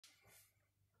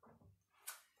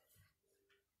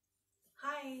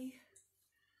Hi,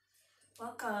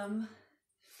 welcome.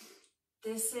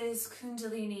 This is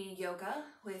Kundalini Yoga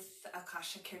with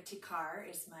Akasha Kirti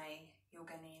is my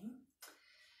yoga name.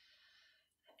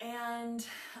 And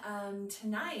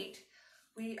tonight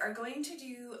we are going to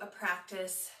do a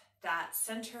practice that's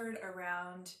centered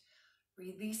around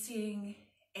releasing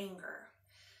anger,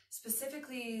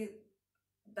 specifically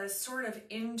the sort of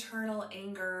internal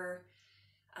anger,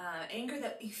 anger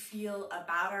that we feel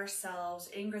about ourselves,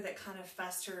 anger that kind of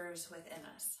festers within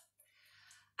us,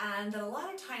 and that a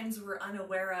lot of times we're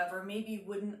unaware of or maybe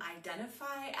wouldn't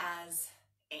identify as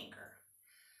anger.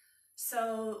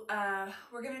 So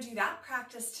we're going to do that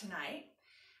practice tonight,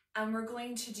 and we're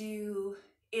going to do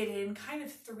it in kind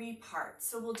of 3 parts.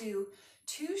 So we'll do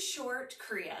 2 short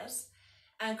kriyas,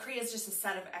 and kriya is just a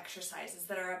set of exercises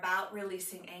that are about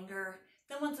releasing anger.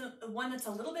 Then one that's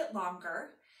a little bit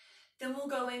longer. Then we'll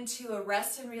go into a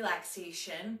rest and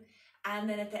relaxation, and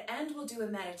then at the end we'll do a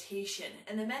meditation.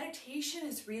 And the meditation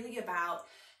is really about,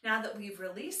 now that we've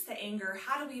released the anger,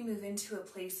 how do we move into a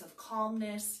place of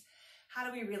calmness? How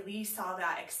do we release all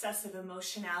that excessive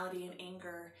emotionality and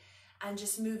anger and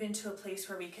just move into a place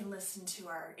where we can listen to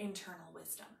our internal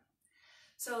wisdom?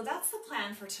 So that's the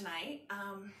plan for tonight.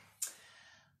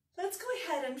 Let's go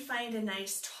ahead and find a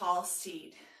nice tall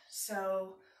seat.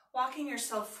 So walking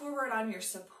yourself forward on your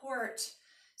support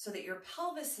so that your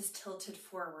pelvis is tilted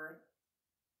forward.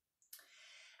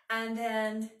 And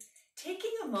then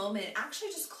taking a moment, actually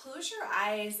just close your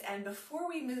eyes, and before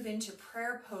we move into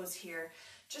prayer pose here,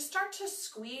 just start to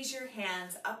squeeze your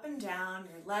hands up and down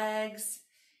your legs,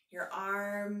 your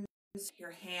arms,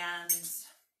 your hands,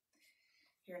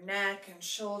 your neck and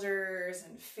shoulders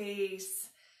and face.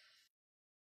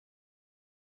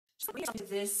 Just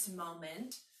this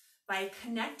moment by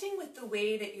connecting with the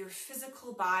way that your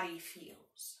physical body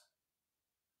feels.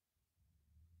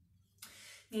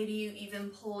 Maybe you even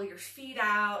pull your feet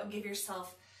out and give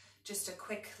yourself just a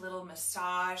quick little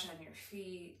massage on your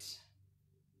feet.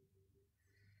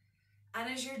 And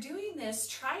as you're doing this,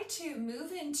 try to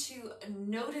move into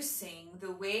noticing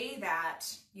the way that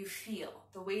you feel,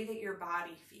 the way that your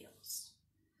body feels.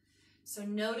 So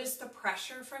notice the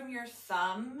pressure from your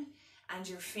thumb and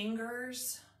your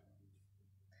fingers.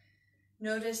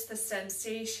 Notice the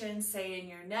sensation, say, in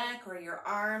your neck or your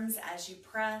arms as you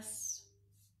press.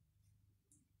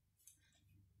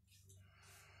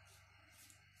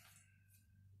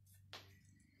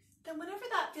 Then whenever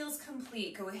that feels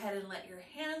complete, go ahead and let your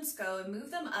hands go and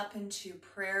move them up into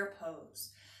prayer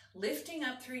pose, lifting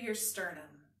up through your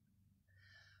sternum,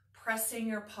 pressing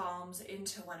your palms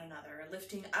into one another,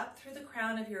 lifting up through the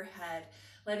crown of your head,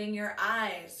 letting your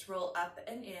eyes roll up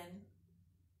and in.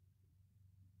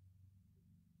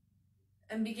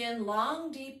 And begin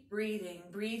long, deep breathing,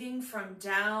 breathing from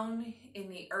down in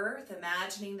the earth,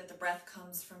 imagining that the breath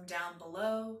comes from down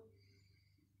below,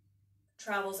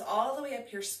 travels all the way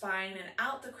up your spine and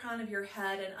out the crown of your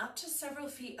head and up to several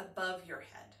feet above your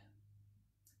head,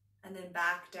 and then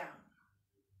back down.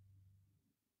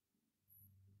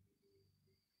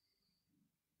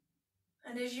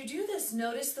 And as you do this,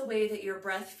 notice the way that your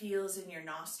breath feels in your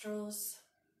nostrils.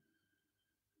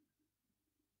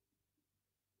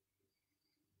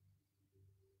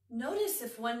 Notice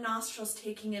if one nostril's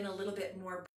taking in a little bit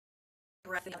more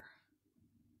breath.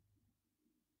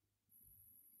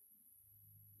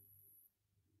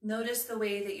 Notice the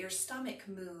way that your stomach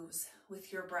moves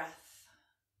with your breath.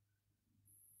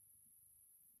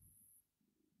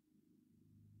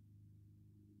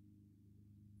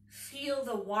 Feel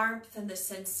the warmth and the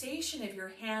sensation of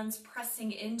your hands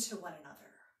pressing into one another.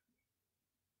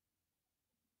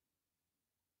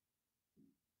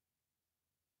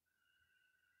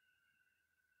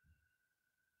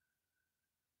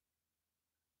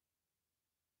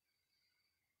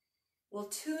 We'll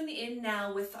tune in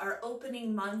now with our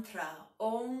opening mantra,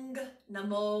 Ong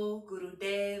Namo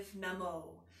Gurudev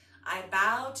Namo. I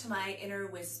bow to my inner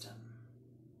wisdom.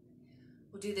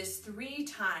 We'll do this 3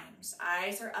 times.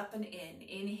 Eyes are up and in.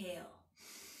 Inhale.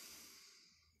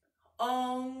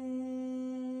 Ong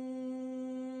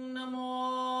Namo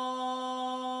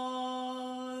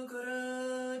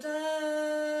Gurudev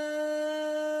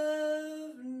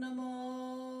Namo.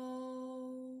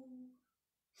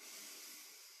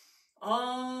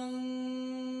 Om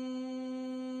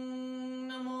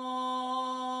Namo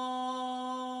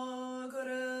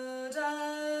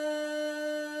Gurudev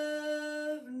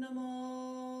Namo.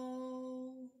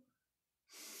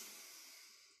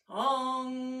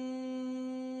 Om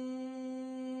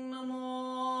Namo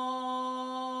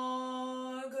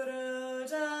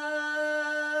Gurudev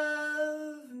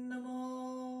Namo.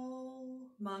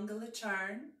 Mangala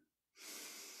Charn.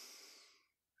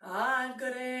 Ad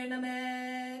Gare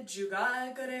Name,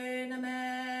 Jugat Gare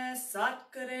Name,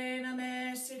 Sat Gare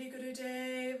Name, Siddhi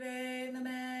Gurudeve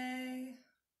Name.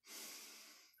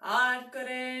 Ad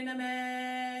Gare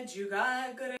Name,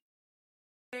 Jugat Gare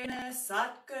Name,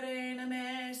 Sat Gare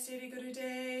Name, Siddhi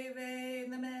Gurudeve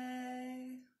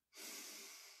Name.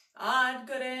 Ad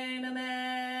Gare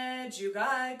Name,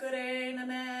 Jugat Gare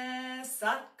Name,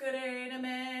 Sat Gare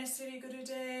Name, Siddhi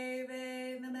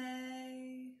Gurudeve Name.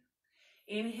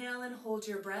 Inhale and hold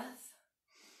your breath.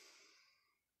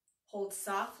 Hold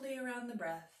softly around the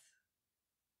breath.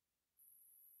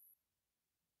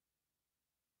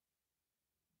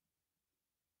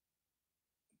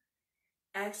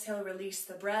 Exhale, release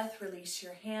the breath, release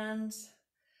your hands.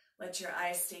 Let your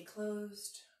eyes stay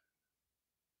closed.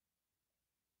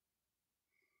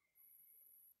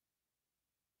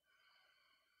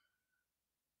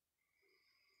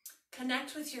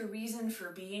 Connect with your reason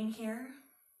for being here.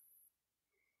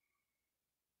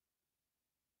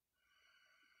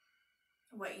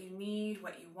 What you need,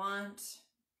 what you want.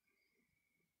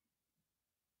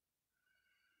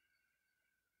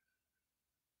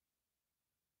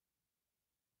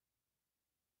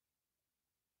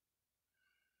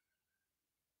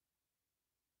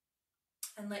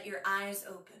 And let your eyes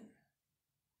open.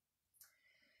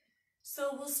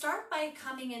 So we'll start by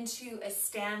coming into a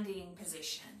standing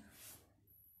position.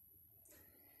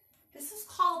 This is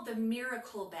called the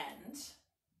miracle bend.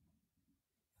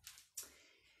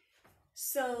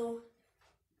 So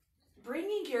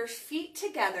bringing your feet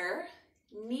together,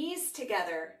 knees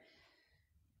together,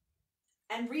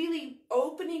 and really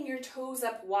opening your toes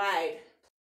up wide.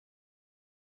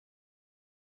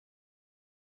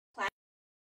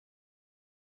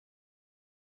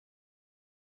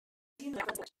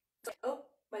 Oh,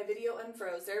 my video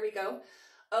unfroze. There we go.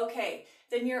 Okay,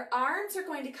 then your arms are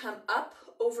going to come up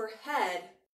overhead.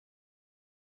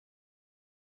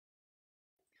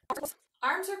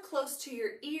 Arms are close to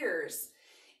your ears.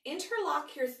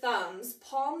 Interlock your thumbs,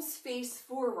 palms face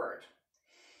forward.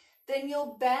 Then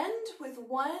you'll bend with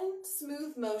one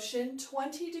smooth motion,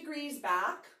 20 degrees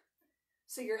back.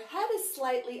 So your head is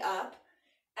slightly up,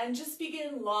 and just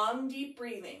begin long, deep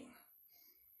breathing.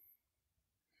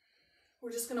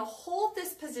 We're just going to hold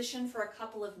this position for a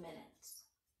couple of minutes.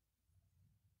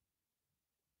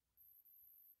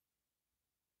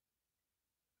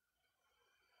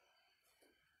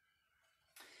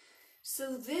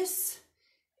 So this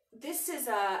is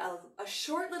a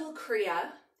short little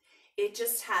Kriya. It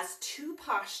just has two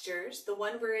postures, the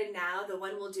one we're in now, the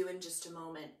one we'll do in just a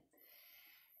moment.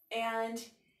 And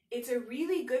it's a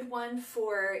really good one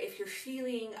for if you're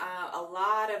feeling a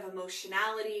lot of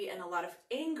emotionality and a lot of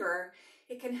anger.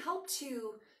 It can help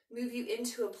to move you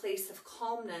into a place of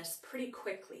calmness pretty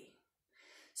quickly.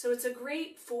 So it's a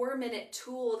great 4-minute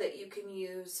tool that you can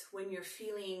use when you're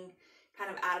feeling kind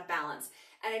of out of balance.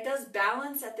 And it does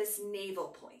balance at this navel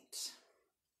point.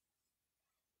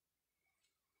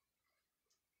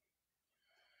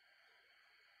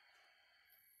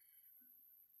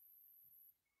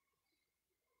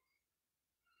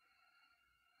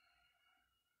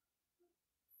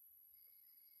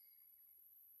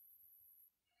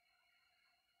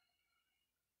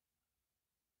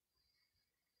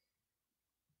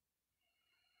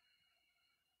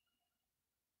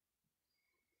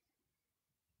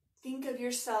 Think of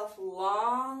yourself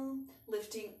long,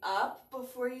 lifting up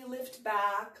before you lift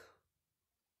back.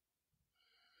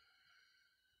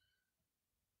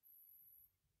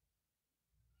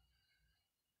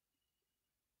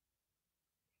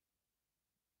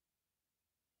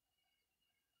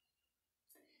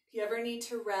 If you ever need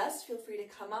to rest, feel free to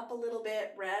come up a little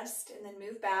bit, rest, and then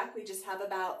move back. We just have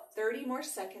about 30 more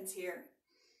seconds here.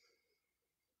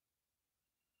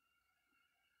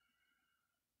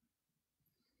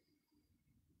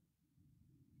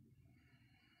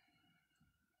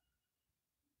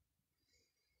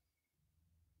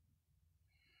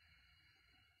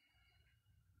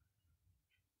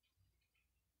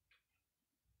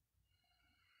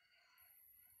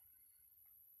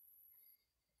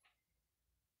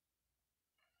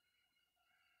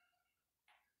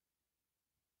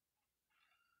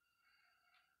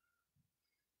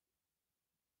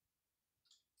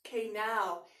 Okay,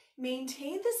 now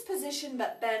maintain this position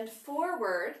but bend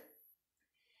forward.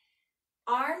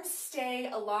 Arms stay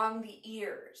along the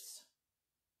ears.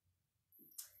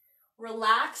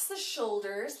 Relax the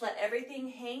shoulders, let everything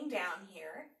hang down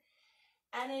here.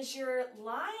 And as you're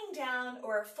lying down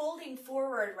or folding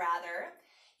forward rather,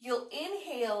 you'll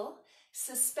inhale,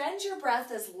 suspend your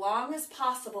breath as long as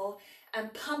possible,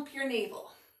 and pump your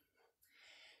navel.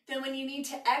 Then when you need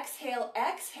to exhale,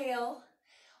 exhale,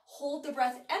 hold the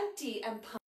breath empty and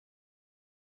pump.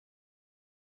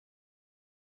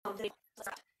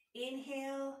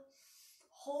 Inhale,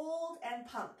 hold and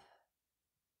pump.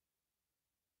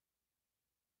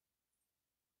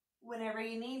 Whenever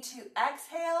you need to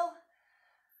exhale,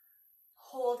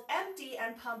 hold empty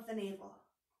and pump the navel.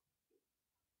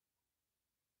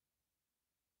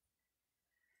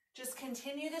 Just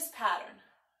continue this pattern.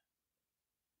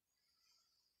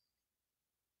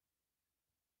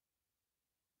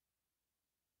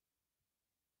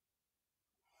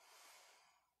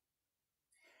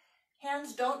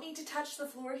 Hands don't need to touch the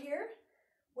floor here.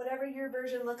 Whatever your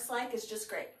version looks like is just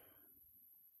great.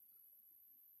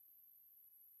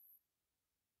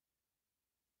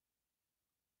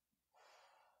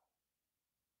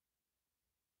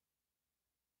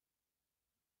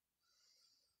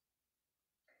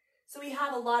 So we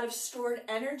have a lot of stored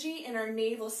energy in our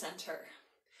navel center.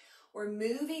 We're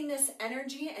moving this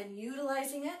energy and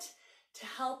utilizing it to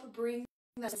help bring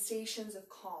the sensations of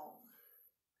calm.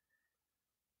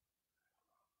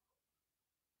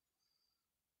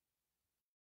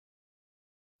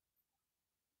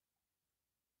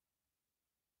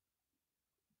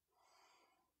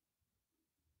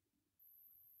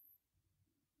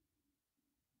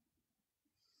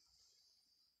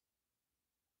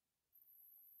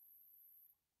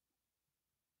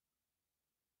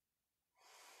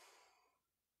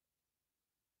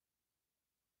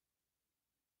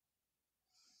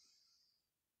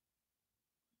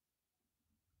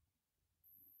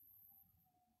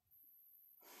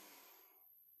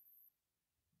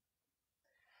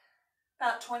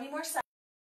 About 20 more seconds.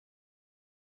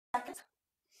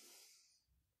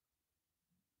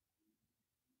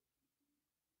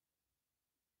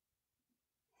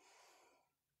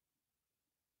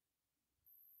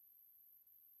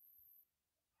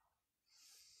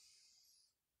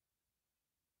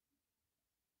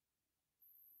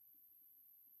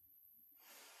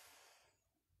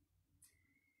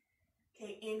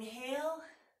 Okay, inhale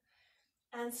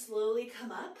and slowly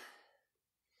come up.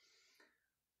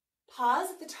 Pause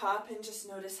at the top and just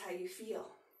notice how you feel.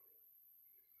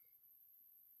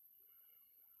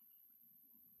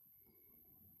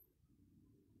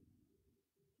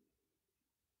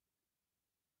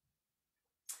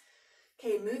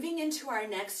 Okay, moving into our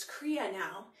next Kriya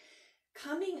now.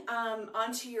 Coming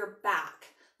onto your back.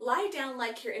 Lie down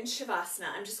like you're in Shavasana.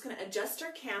 I'm just going to adjust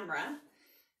our camera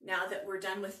now that we're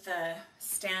done with the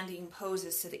standing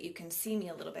poses so that you can see me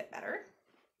a little bit better.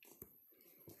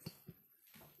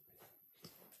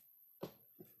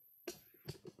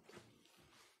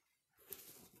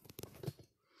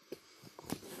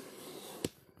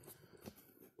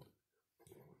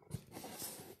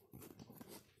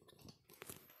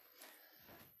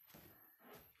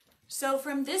 So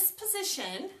from this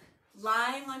position,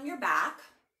 lying on your back,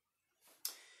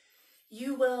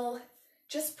 you will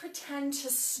just pretend to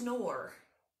snore.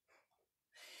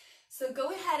 So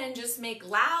go ahead and just make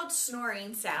loud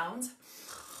snoring sounds.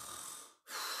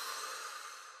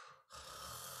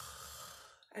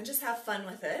 And just have fun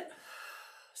with it.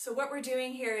 So what we're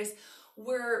doing here is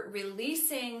we're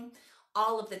releasing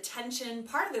all of the tension.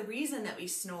 Part of the reason that we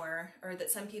snore, or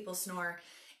that some people snore,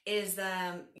 is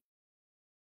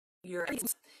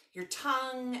your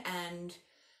tongue and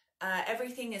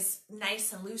everything is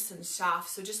nice and loose and soft.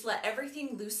 So just let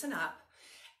everything loosen up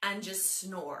and just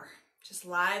snore. Just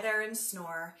lie there and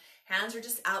snore. Hands are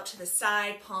just out to the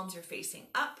side, palms are facing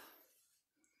up.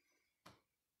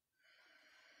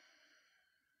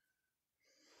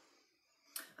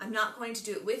 I'm not going to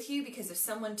do it with you because if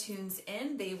someone tunes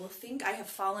in, they will think I have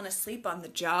fallen asleep on the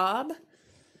job,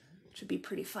 which would be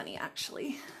pretty funny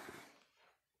actually.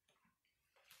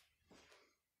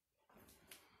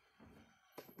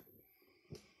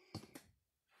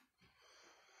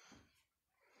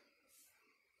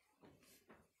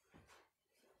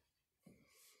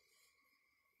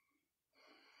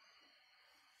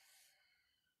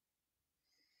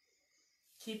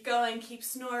 Keep going, keep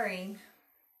snoring.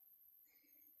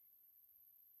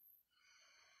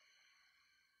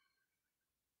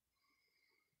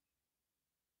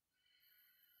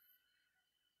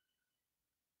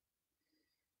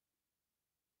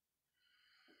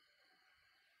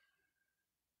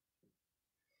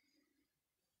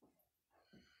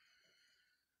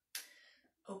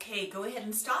 Okay, go ahead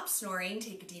and stop snoring.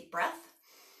 Take a deep breath.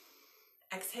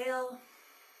 Exhale.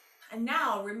 And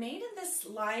now remain in this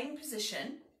lying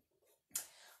position.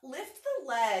 Lift the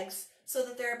legs so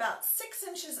that they're about 6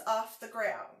 inches off the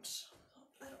ground.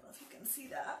 I don't know if you can see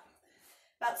that.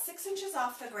 About 6 inches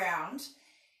off the ground.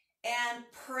 And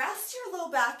press your low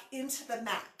back into the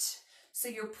mat. So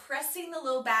you're pressing the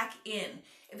low back in.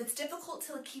 If it's difficult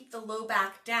to keep the low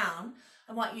back down,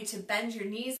 I want you to bend your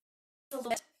knees a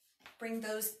little bit bring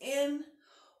those in,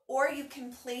 or you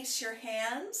can place your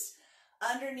hands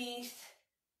underneath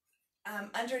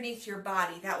your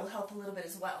body. That will help a little bit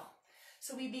as well.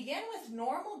 So we begin with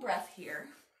normal breath here,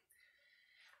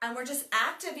 and we're just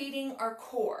activating our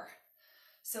core.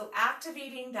 So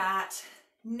activating that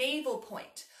navel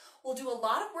point. We'll do a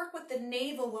lot of work with the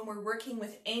navel when we're working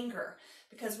with anger,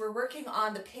 because we're working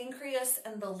on the pancreas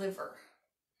and the liver.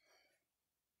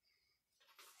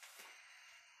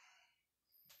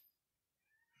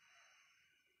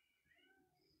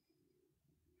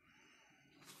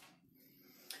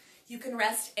 You can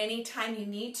rest anytime you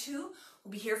need to.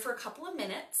 We'll be here for a couple of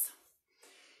minutes.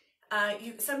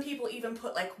 Some people even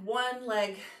put like one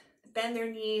leg, bend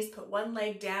their knees, put one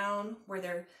leg down where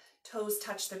their toes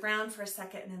touch the ground for a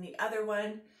second, and then the other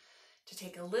one to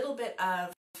take a little bit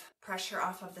of pressure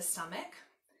off of the stomach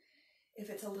if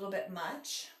it's a little bit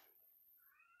much.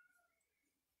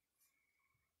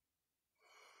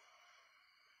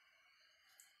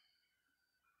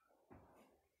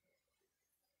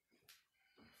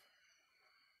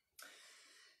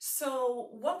 So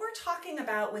what we're talking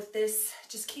about with this,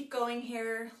 just keep going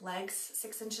here, legs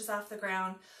 6 inches off the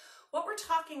ground. What we're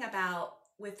talking about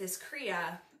with this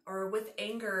Kriya or with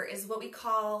anger is what we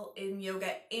call in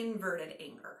yoga inverted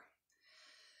anger.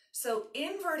 So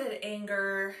inverted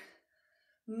anger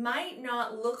might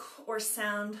not look or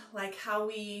sound like how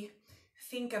we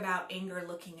think about anger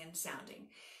looking and sounding.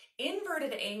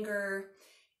 Inverted anger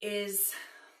is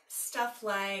stuff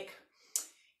like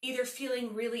either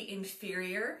feeling really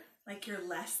inferior, like you're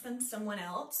less than someone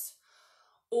else,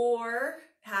 or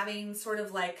having sort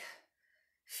of like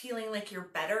feeling like you're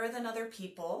better than other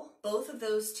people. Both of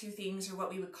those two things are what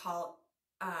we would call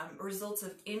results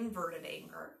of inverted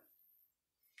anger.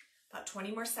 About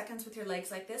 20 more seconds with your legs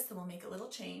like this, then we'll make a little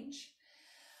change.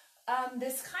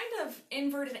 This kind of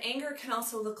inverted anger can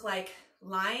also look like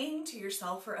lying to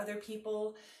yourself or other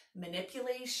people,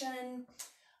 manipulation,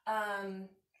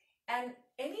 and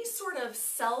any sort of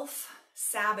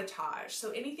self-sabotage. So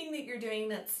anything that you're doing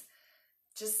that's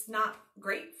just not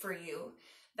great for you,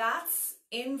 that's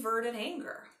inverted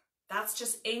anger. That's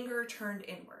just anger turned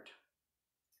inward.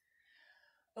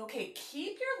 Okay,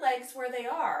 keep your legs where they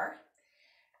are.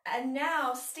 And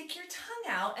now stick your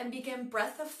tongue out and begin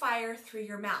breath of fire through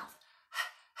your mouth.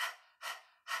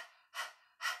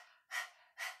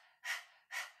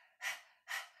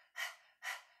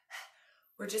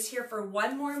 We're just here for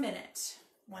one more minute.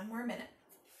 One more minute.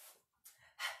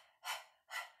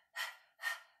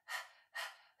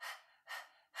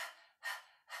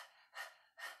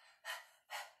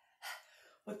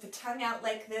 With the tongue out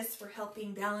like this, we're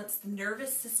helping balance the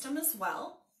nervous system as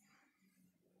well.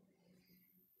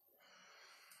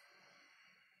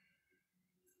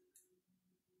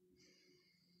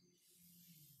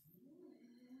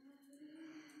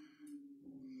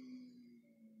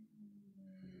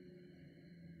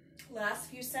 Last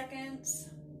few seconds.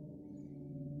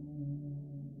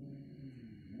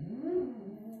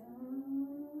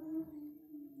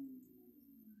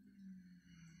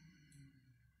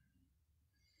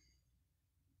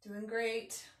 Doing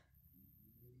great.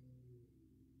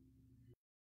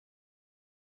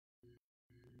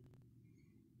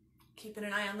 Keeping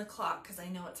an eye on the clock because I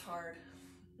know it's hard.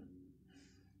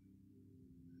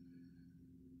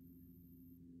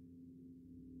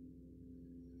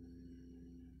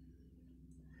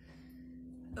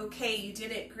 Okay, you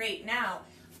did it great. Now,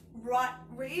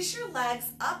 raise your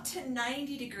legs up to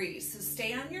 90 degrees. So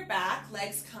stay on your back,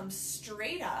 legs come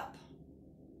straight up.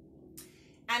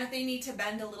 And if they need to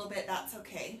bend a little bit, that's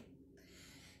okay.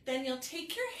 Then you'll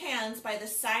take your hands by the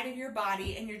side of your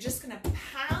body and you're just gonna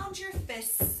pound your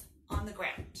fists on the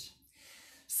ground.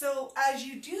 So as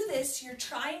you do this, you're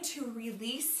trying to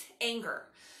release anger.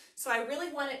 So I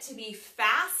really want it to be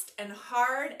fast and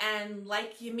hard and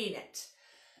like you mean it.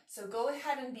 So go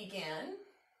ahead and begin.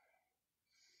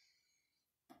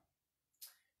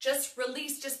 Just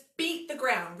release, just beat the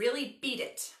ground, really beat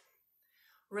it.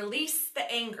 Release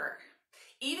the anger.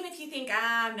 Even if you think,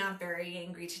 I'm not very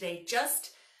angry today,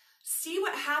 just see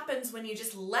what happens when you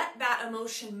just let that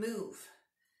emotion move.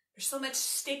 There's so much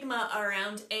stigma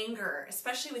around anger,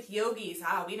 especially with yogis.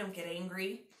 We don't get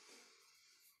angry.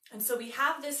 And so we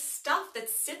have this stuff that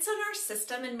sits in our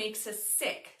system and makes us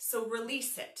sick. So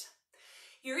release it.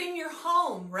 You're in your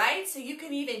home, right? So you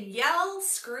can even yell,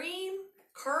 scream,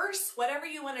 curse, whatever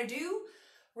you want to do.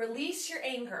 Release your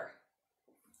anger.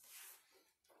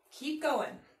 Keep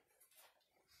going.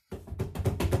 You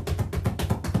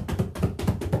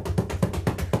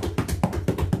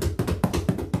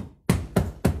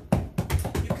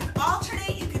can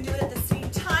alternate, you can do it at the same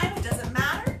time, it doesn't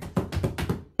matter.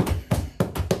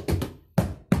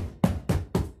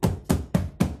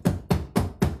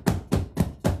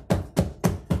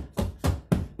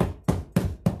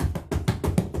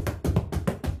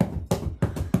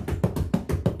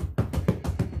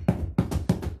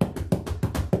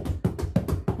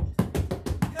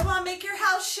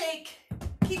 shake.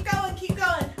 Keep going, keep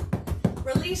going.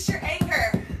 Release your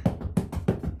anger.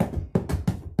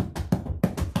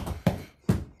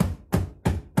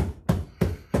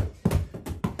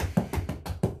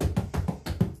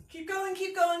 Keep going,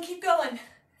 keep going, keep going.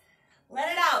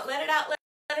 Let it out, let it out, let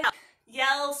it out.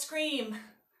 Yell, scream.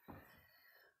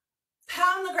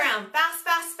 Pound the ground, fast,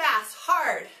 fast, fast,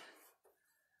 hard.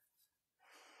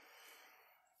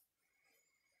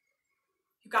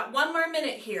 You've got 1 more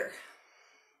minute here.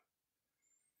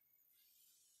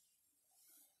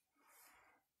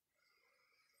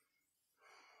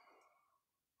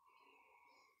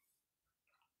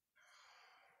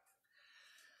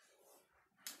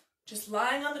 Just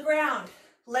lying on the ground,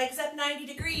 legs up 90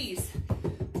 degrees,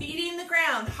 beating the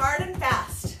ground hard and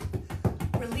fast,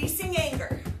 releasing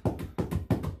anger.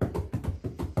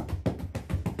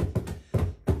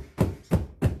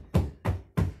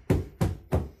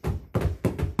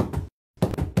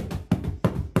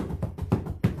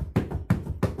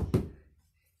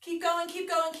 Keep going, keep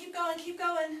going, keep going, keep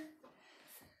going.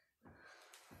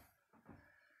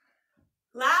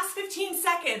 Last 15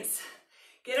 seconds.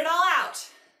 Get it all out.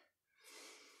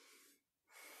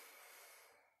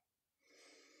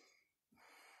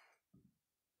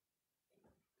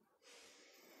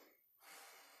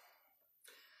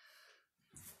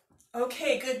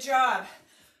 Okay, good job.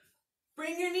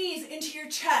 Bring your knees into your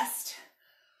chest.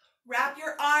 Wrap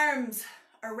your arms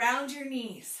around your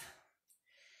knees.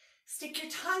 Stick your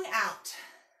tongue out.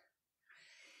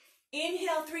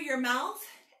 Inhale through your mouth,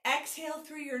 exhale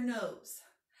through your nose.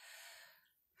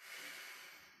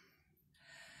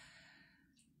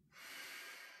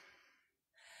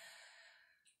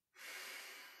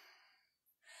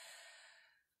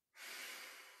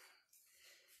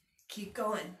 Keep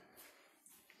going.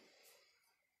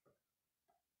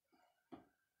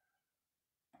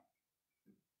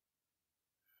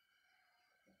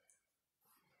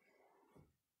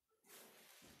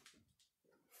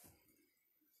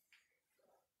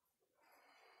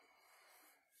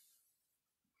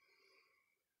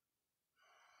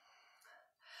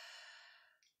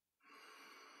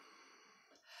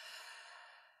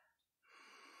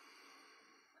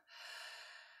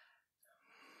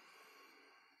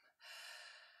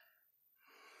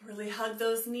 Really hug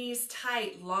those knees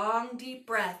tight, long, deep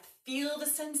breath. Feel the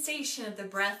sensation of the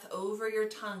breath over your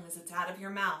tongue as it's out of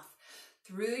your mouth,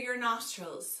 through your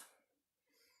nostrils.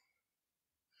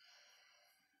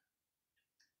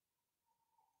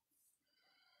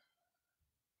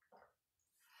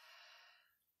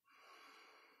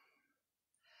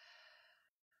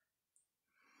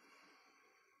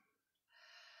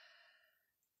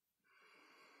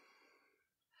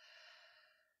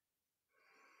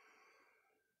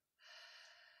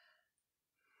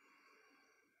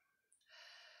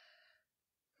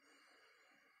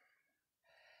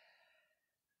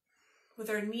 With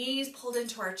our knees pulled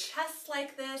into our chest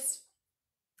like this,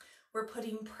 we're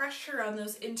putting pressure on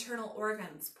those internal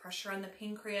organs, pressure on the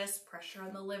pancreas, pressure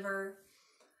on the liver.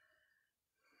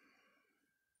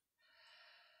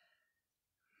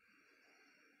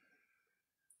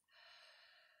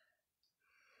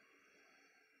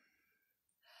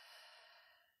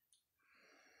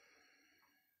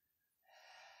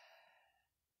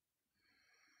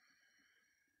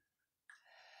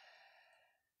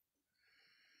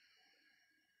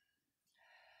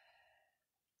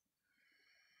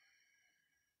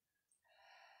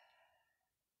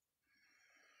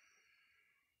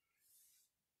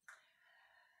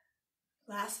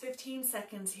 Last 15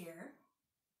 seconds here.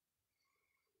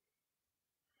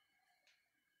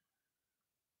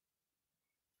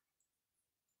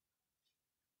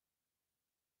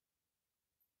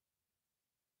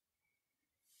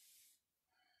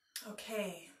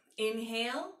 Okay,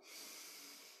 inhale,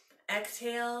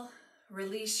 exhale,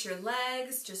 release your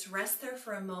legs. Just rest there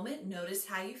for a moment. Notice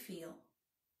how you feel.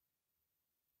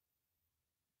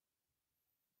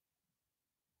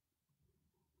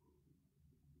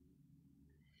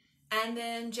 And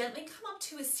then gently come up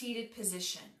to a seated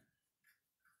position.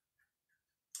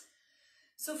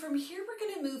 So from here, we're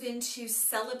going to move into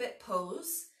celibate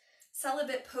pose.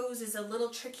 Celibate pose is a little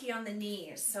tricky on the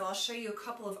knees, so I'll show you a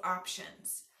couple of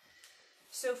options.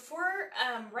 So for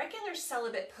regular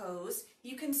celibate pose,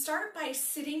 you can start by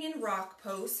sitting in rock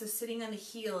pose, so sitting on the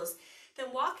heels,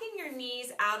 then walking your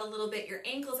knees out a little bit, your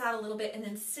ankles out a little bit, and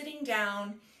then sitting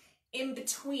down in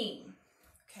between.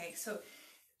 Okay, so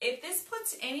if this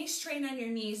puts any strain on your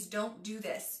knees, don't do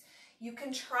this. You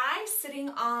can try sitting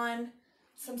on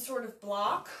some sort of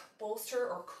block, bolster,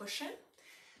 or cushion.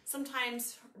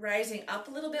 Sometimes rising up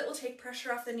a little bit will take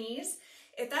pressure off the knees.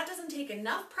 If that doesn't take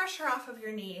enough pressure off of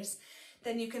your knees,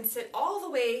 then you can sit all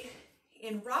the way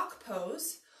in rock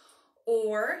pose,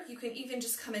 or you can even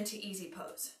just come into easy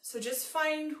pose. So just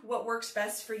find what works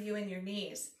best for you and your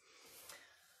knees.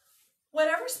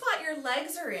 Whatever spot your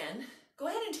legs are in, go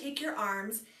ahead and take your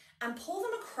arms and pull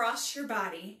them across your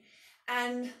body,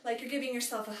 and like you're giving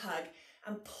yourself a hug,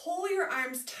 and pull your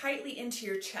arms tightly into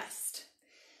your chest.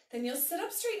 Then you'll sit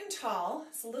up straight and tall.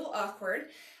 It's a little awkward,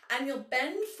 and you'll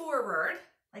bend forward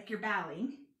like you're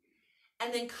bowing,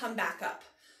 and then come back up.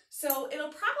 So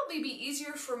it'll probably be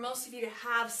easier for most of you to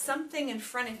have something in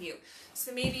front of you.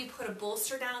 So maybe you put a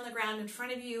bolster down on the ground in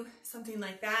front of you, something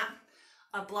like that,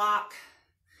 a block.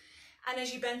 And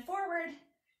as you bend forward,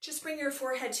 just bring your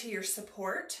forehead to your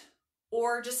support,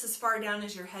 or just as far down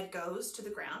as your head goes to the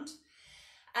ground,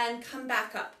 and come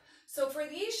back up. So for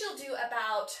these, you'll do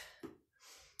about,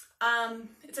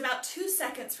 it's about 2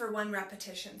 seconds for one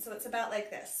repetition. So it's about like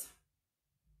this,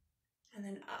 and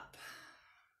then up.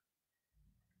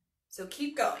 So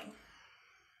keep going.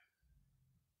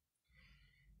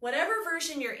 Whatever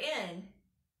version you're in,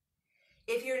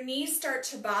 if your knees start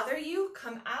to bother you,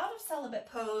 come out of celibate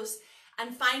pose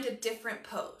and find a different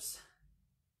pose,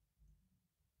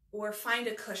 or find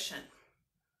a cushion.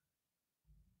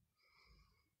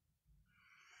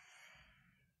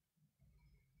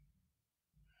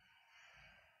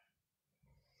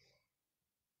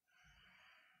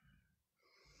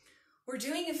 We're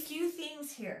doing a few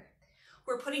things here.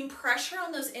 We're putting pressure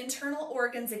on those internal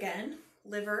organs again,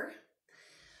 liver.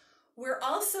 We're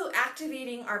also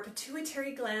activating our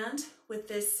pituitary gland with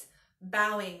this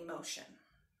bowing motion.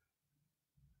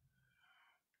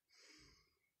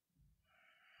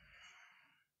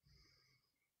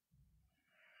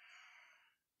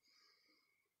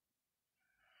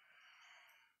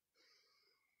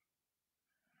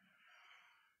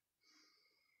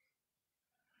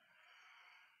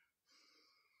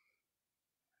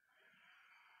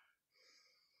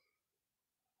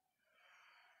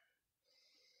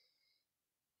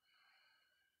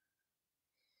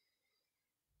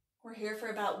 We're here for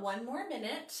about 1 more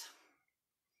minute.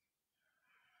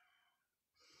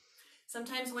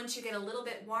 Sometimes once you get a little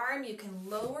bit warm, you can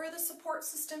lower the support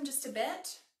system just a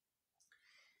bit.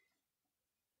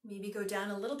 Maybe go down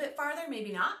a little bit farther,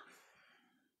 maybe not.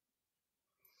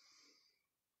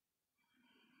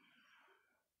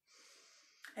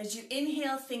 As you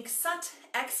inhale, think Sat.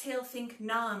 Exhale, think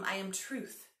Nam. I am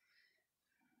truth.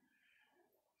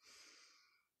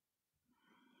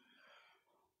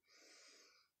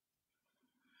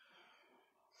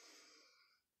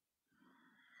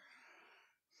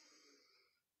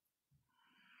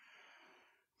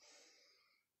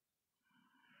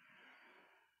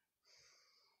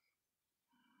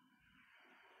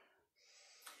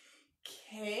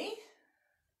 Okay.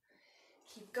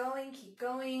 Keep going, keep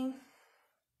going.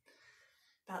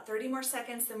 About 30 more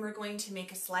seconds, then we're going to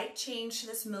make a slight change to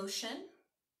this motion.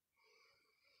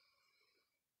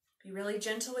 Be really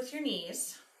gentle with your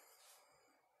knees.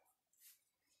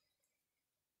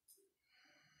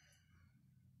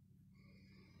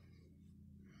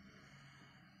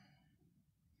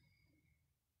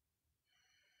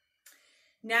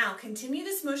 Now, continue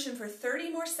this motion for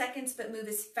 30 more seconds, but move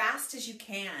as fast as you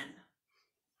can.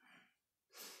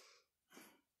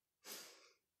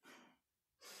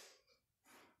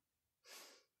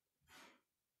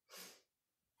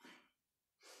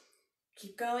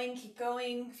 Keep going, keep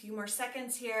going. A few more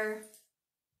seconds here.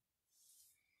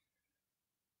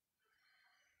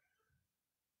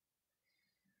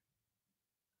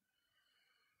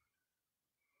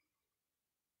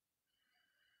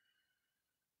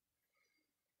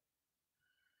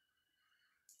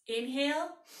 Inhale,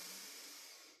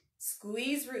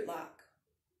 squeeze root lock.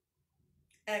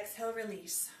 Exhale,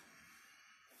 release.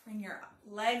 Bring your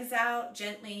legs out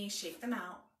gently, shake them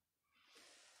out.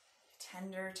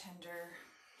 Tender, tender.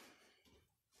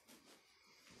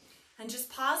 And just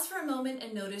pause for a moment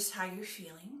and notice how you're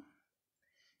feeling,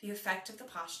 the effect of the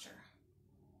posture.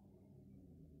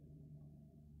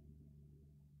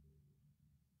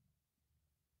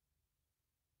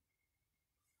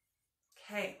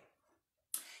 Okay.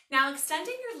 Now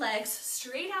extending your legs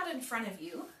straight out in front of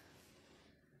you,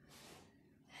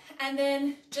 and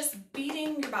then just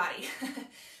beating your body.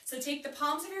 So take the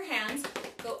palms of your hands,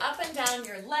 go up and down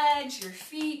your legs, your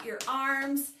feet, your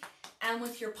arms, and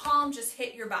with your palm, just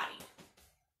hit your body.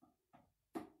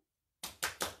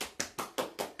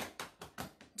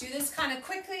 Do this kind of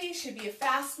quickly, should be a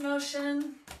fast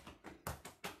motion.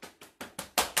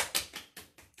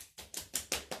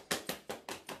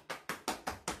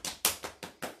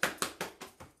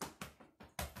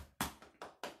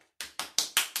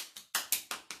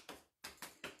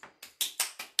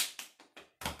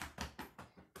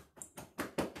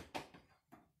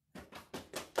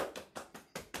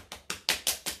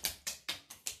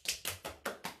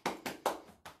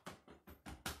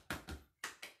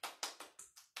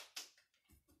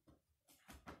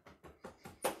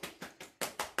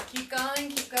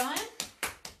 going, keep going.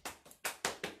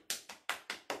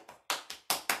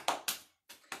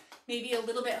 Maybe a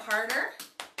little bit harder.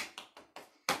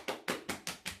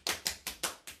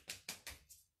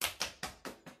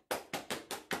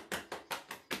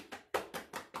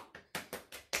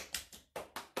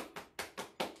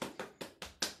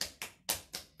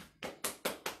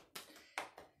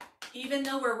 Even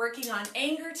though we're working on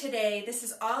anger today, this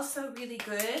is also really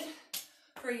good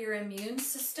for your immune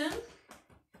system.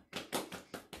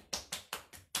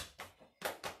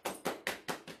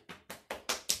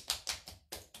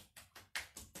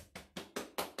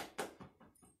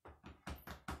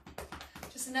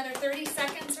 Just another 30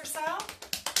 seconds or so.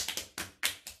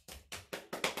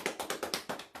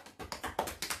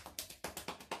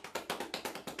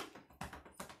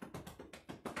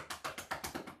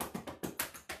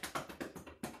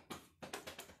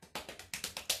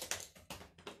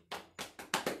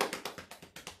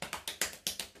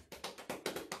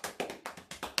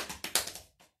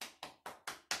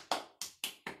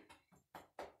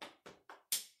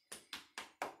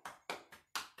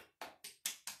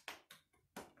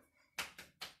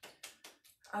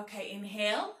 Okay,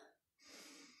 inhale,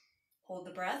 hold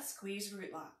the breath, squeeze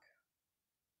root lock.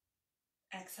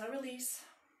 Exhale, release.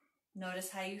 Notice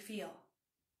how you feel.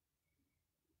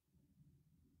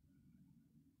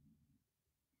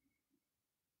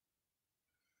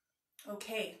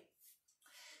 Okay,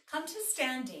 come to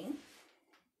standing.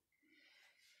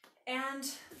 And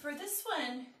for this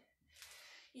one,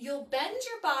 you'll bend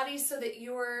your body so that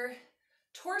your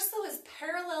torso is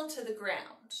parallel to the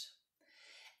ground.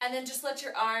 And then just let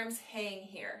your arms hang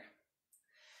here.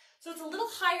 So it's a little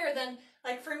higher than,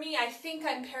 like for me, I think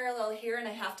I'm parallel here and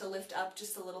I have to lift up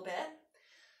just a little bit.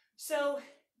 So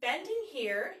bending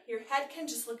here, your head can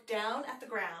just look down at the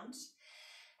ground.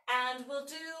 And we'll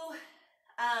do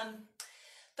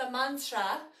the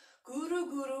mantra,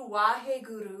 Guru Guru Wahe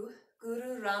Guru,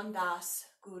 Guru Ram Das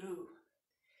Guru.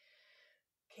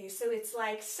 Okay, so it's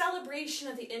like celebration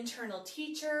of the internal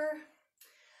teacher.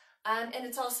 And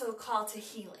it's also a call to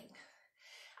healing.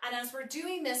 And as we're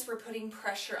doing this, we're putting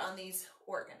pressure on these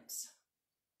organs.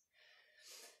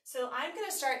 So I'm going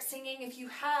to start singing. If you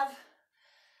have,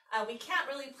 we can't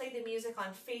really play the music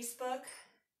on Facebook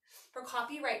for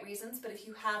copyright reasons, but if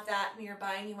you have that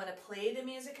nearby and you want to play the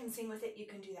music and sing with it, you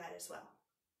can do that as well.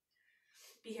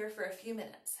 Be here for a few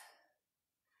minutes.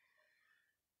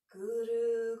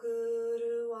 Guru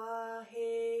Guru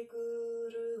Wahe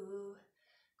Guru,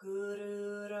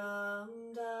 Guru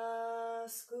Ram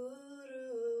Das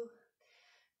Guru,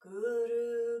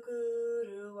 Guru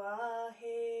Guru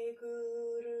Wahe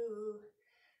Guru,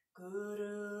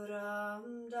 Guru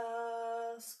Ram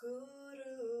Das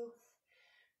Guru,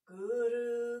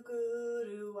 Guru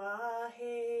Guru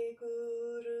Wahe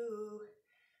Guru,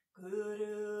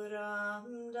 Guru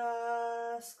Ram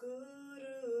Das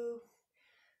Guru,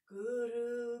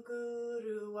 Guru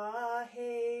Guru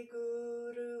Wahe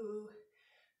Guru,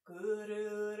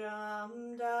 Guru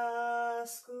Ram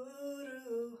Das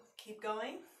Guru. Keep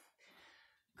going.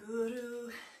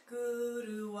 Guru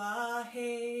Guru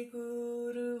Wahe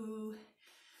Guru,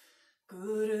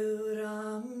 Guru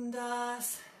Ram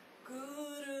Das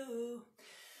Guru,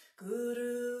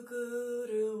 Guru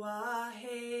Guru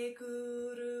Wahe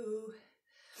Guru,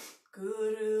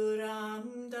 Guru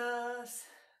Ram Das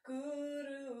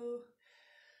Guru,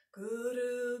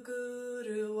 Guru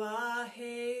Guru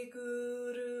Wahe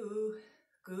Guru,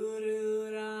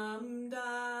 Guru Ram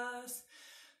Das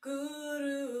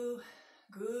Guru,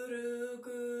 Guru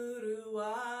Guru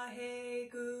Wahe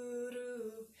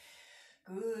Guru,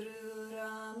 Guru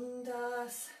Ram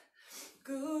Das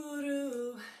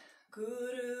Guru,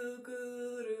 Guru Guru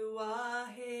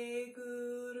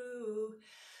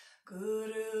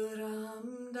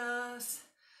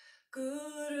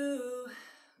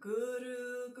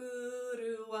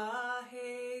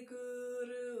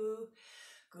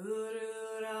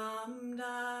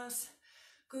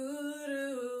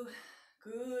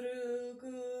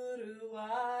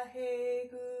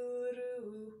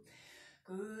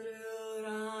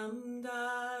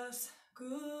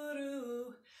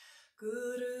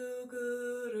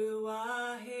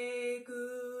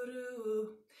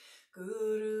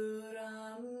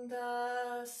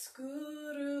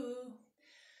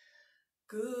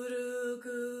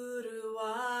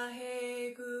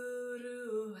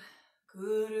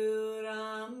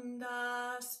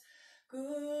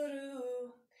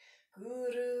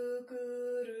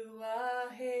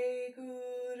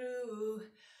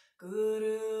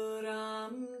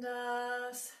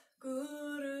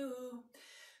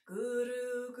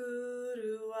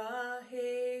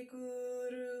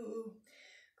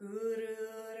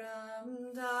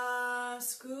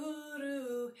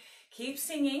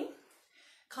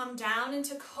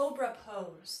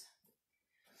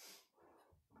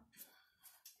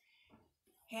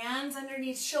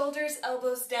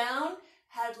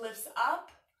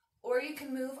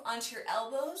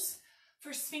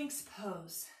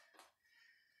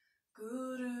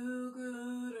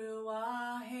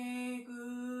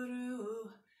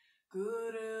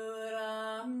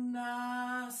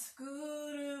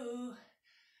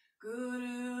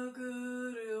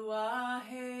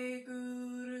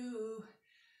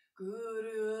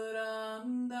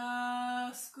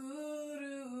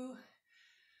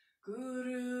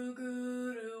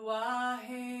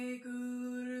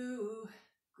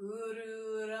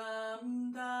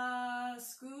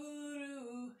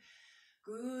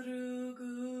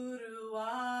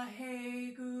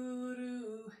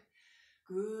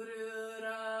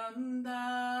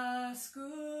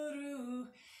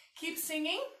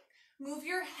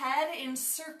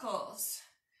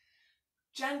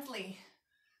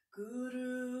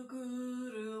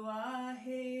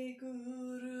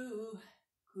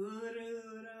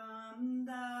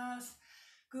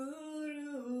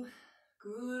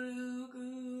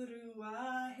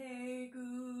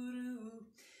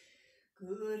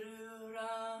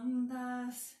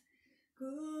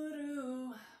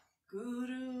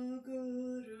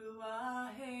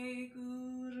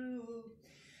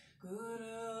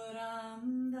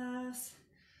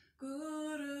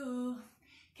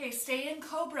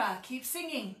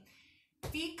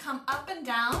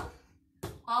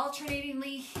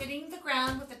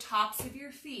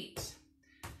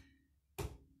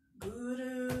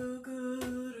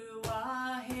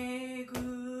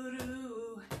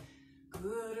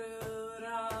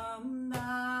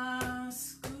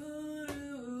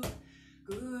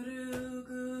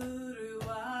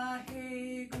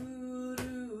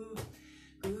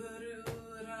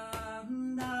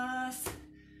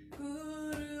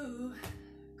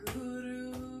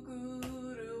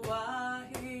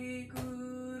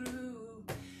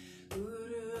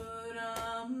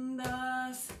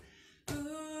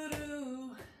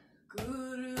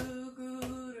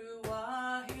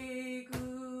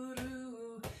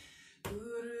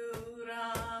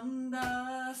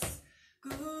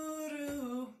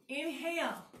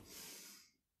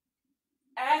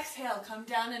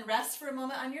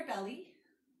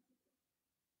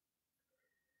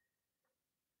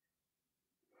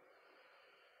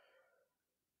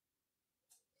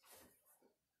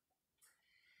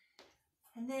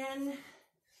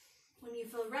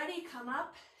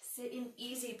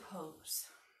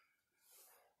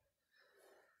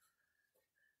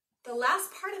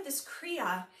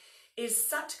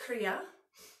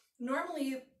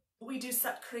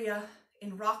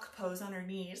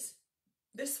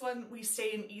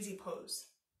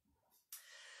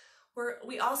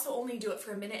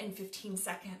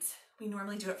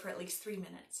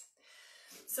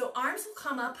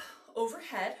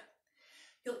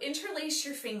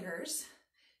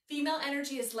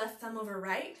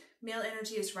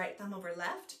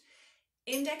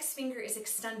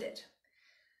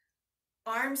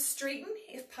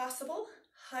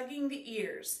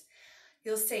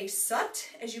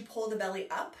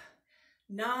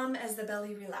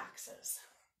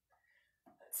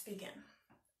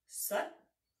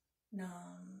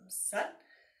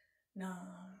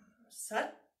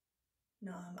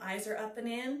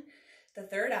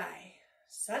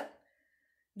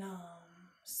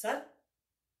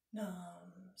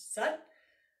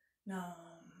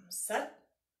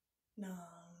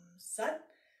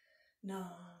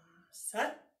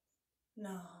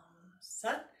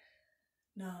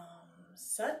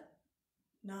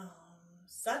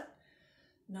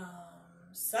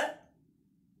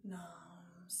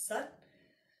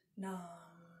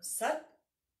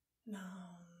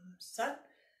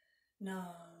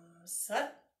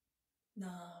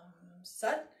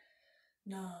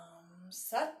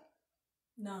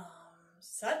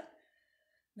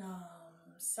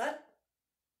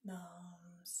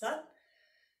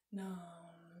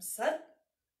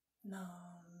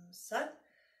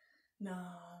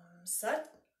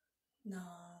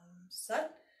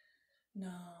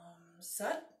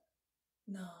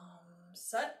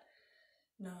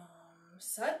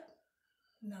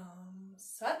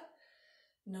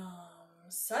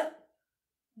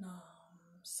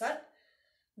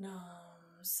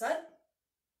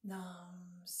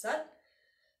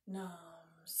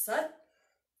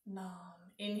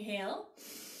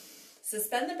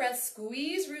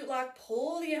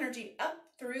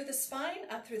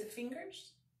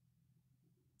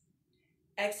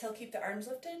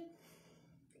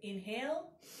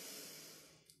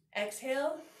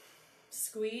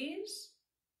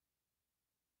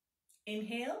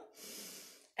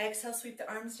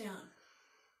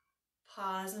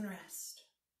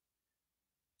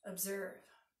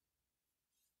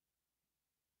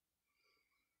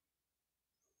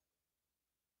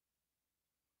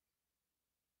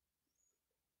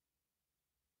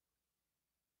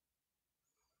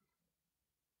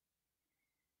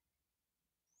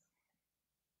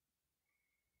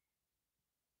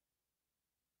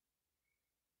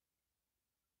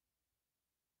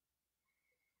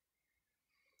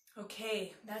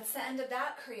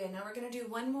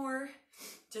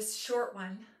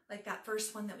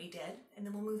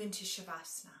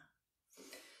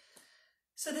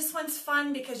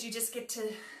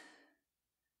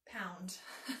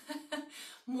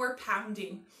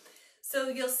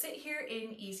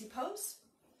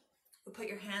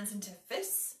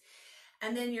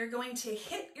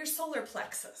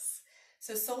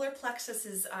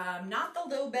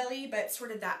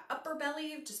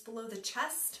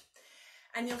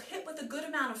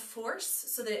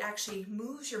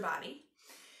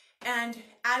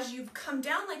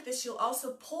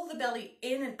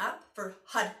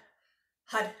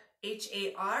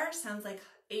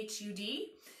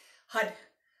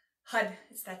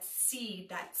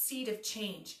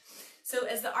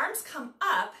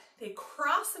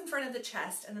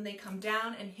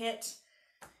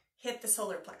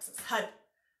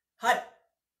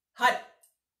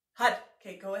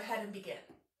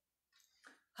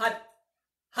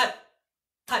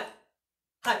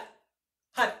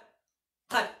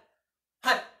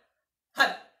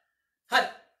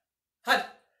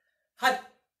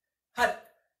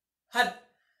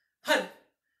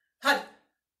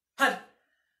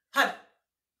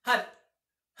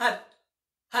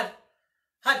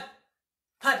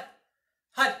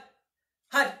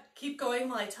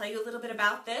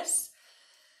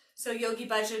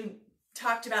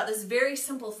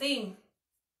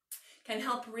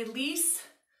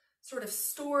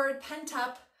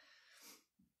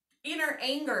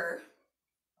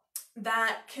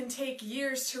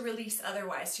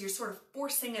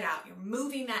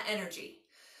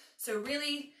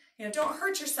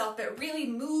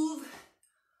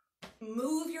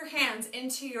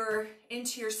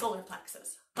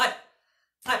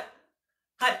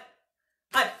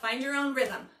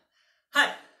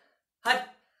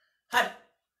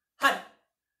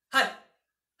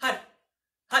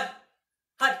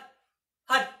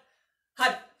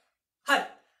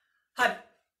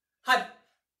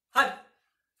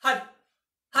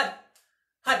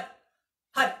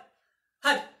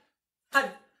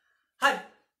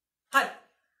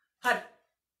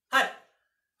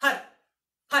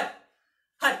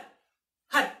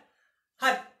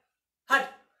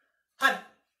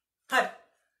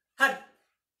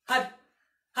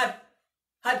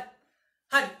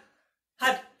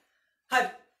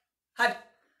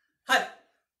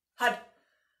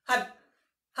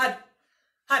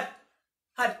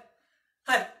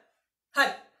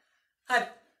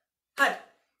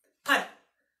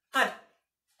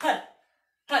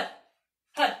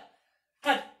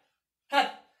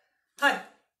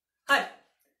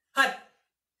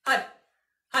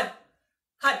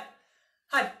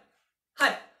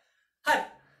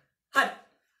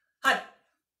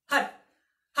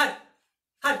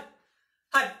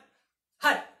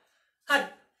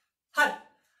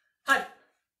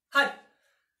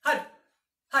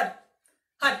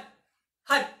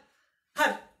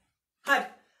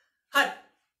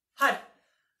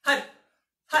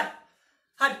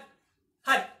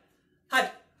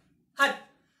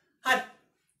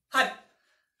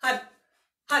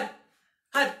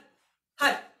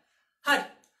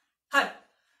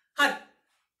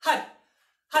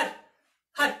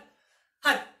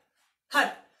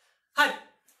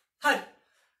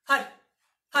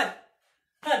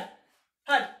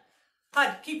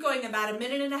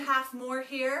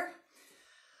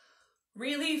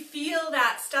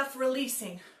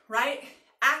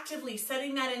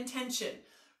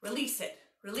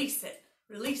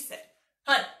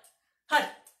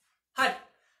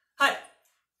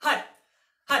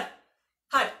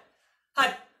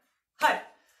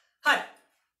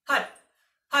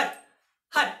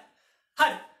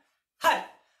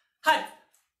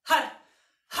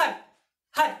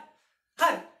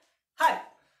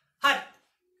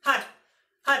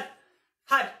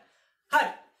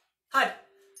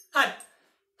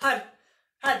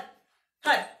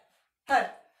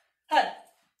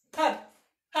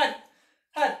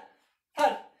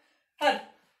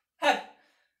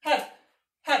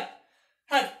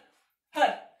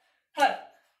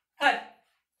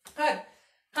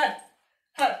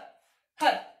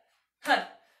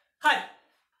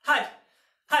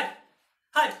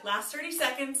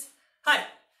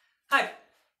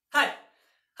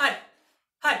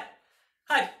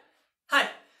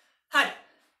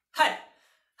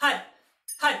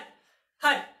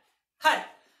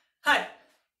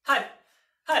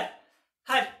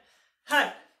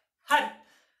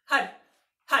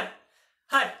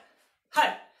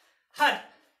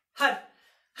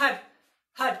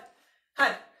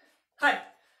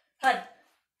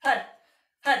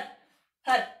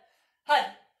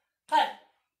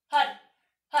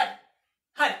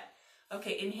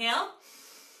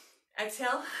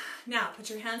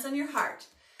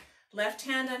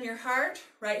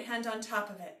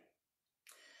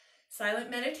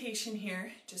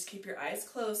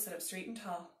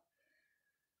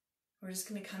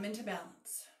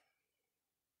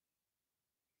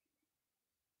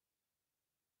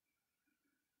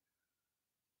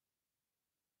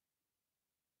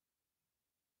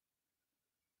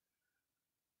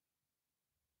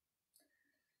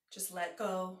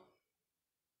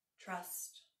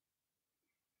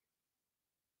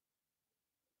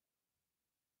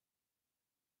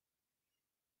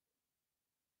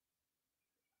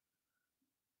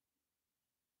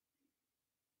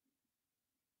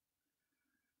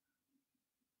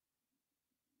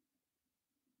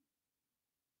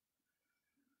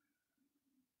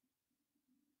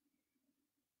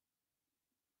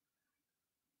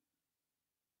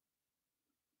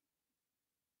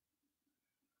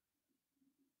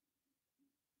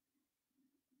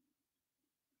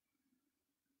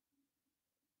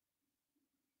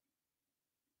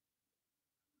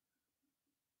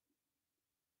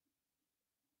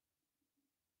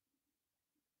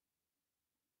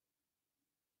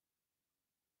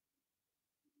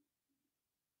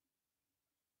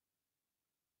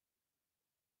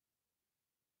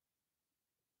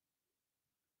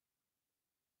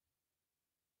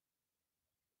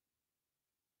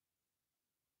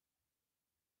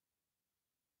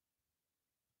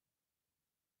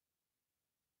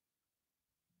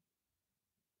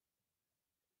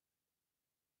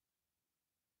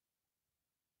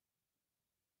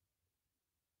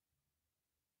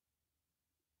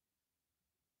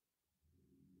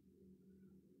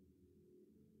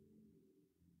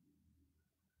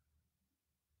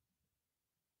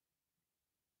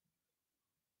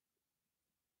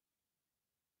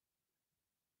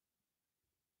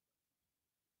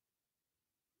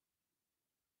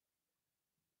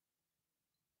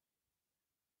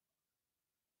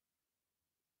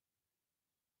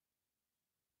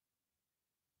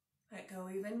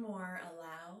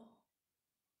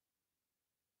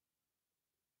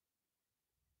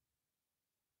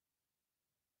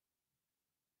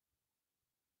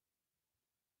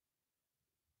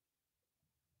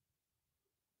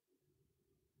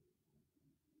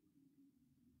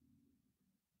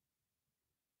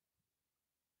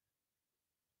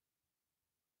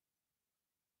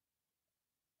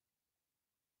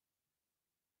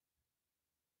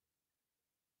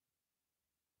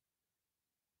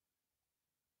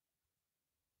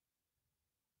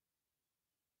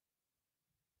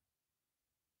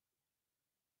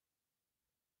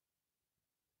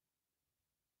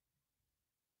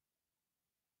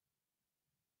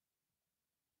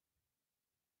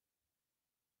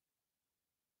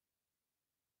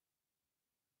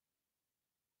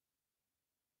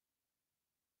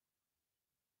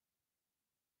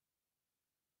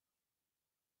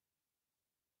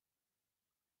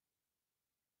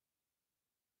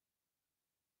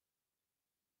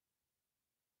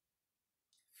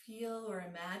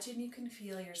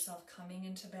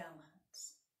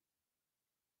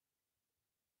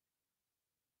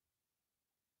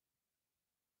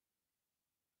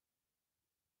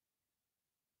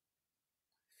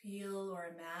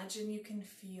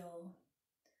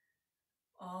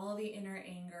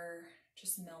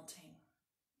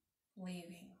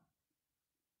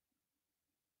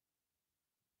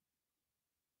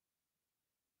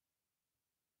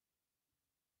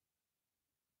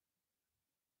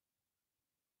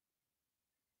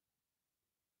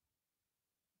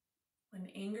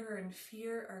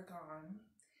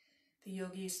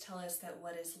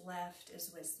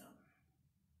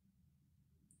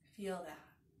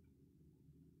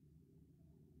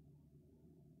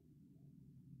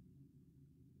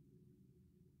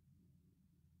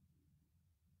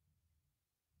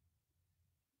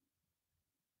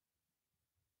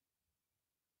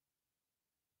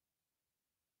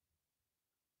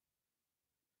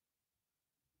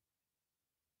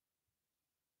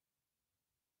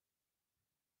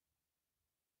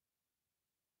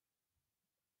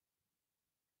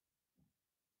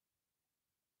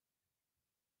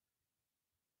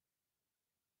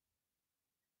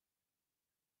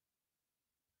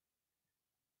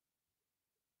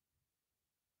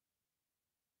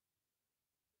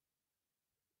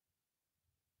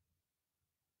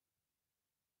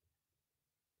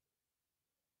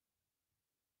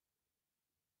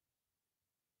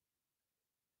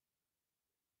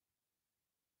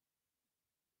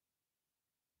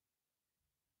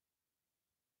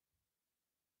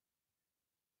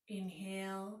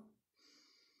Inhale,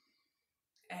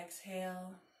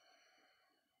 exhale,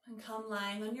 and come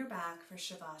lying on your back for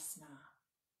Shavasana,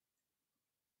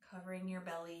 covering your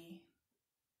belly,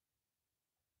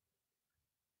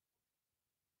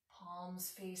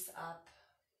 palms face up.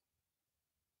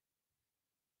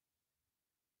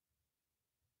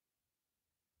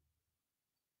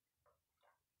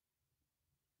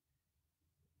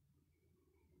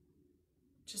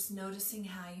 Just noticing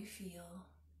how you feel.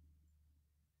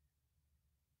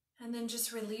 And then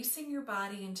just releasing your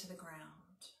body into the ground.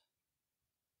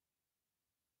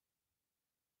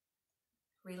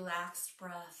 Relaxed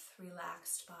breath,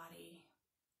 relaxed body.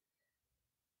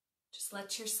 Just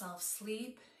let yourself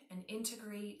sleep and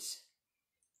integrate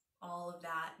all of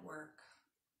that work.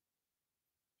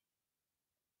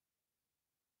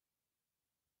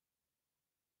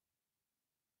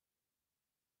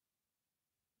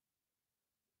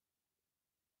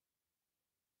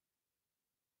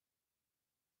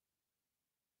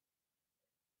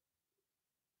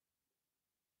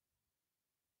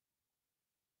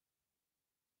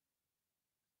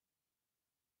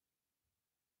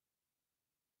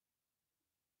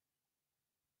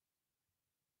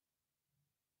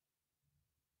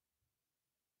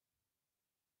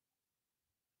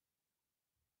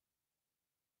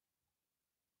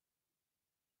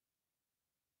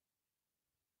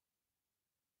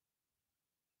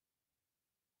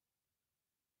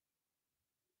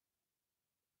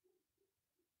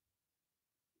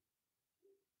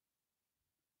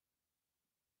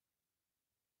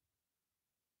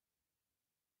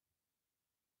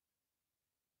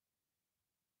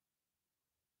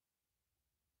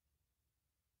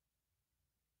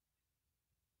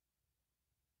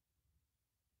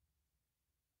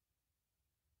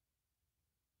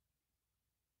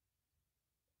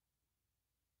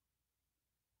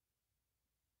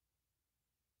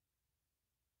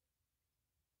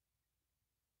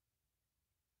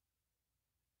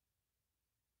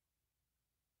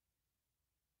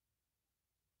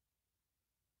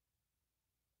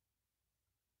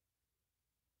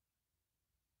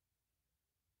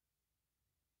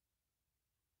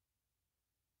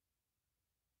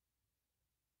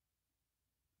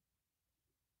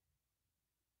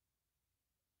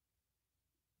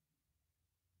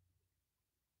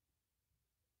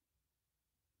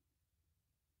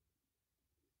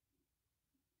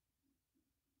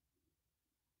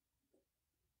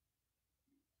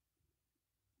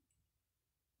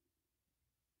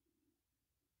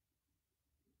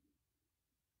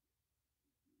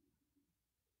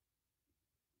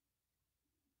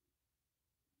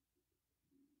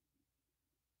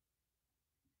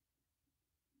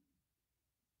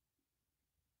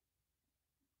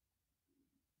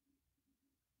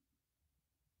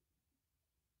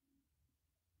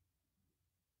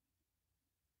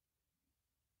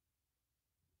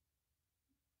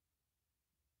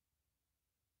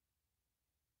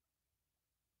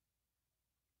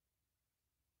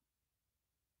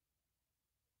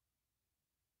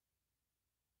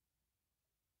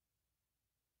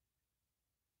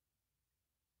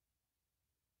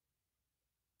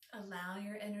 Allow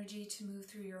your energy to move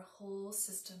through your whole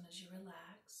system as you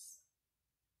relax,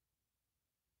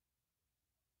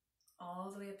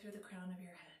 all the way up through the crown of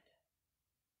your head.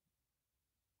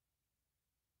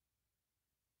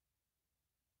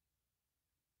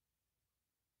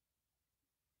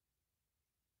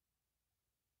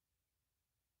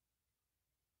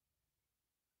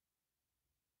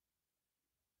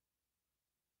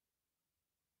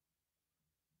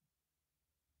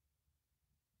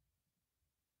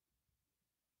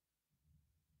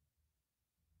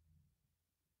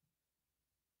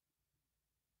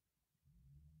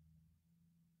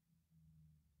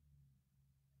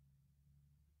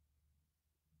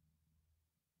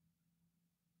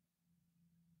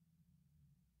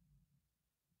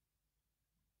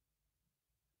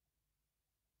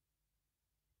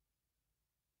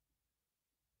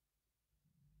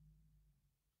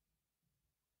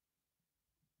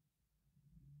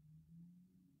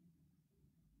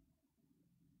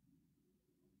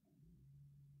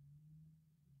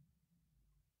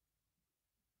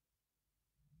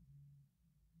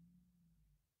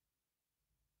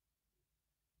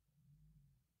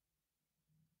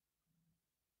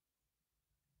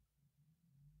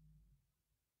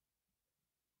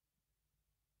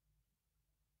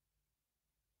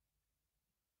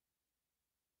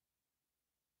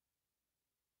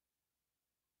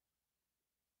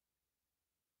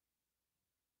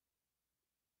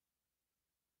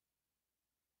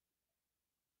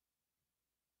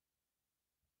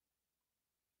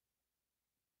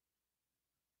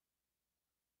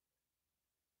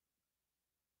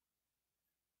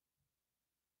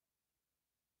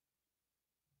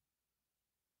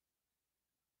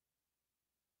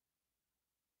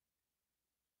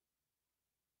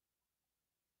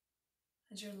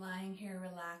 As you're lying here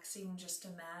relaxing, just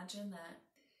imagine that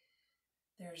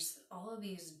there's all of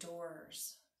these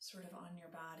doors sort of on your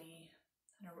body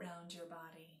and around your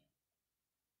body.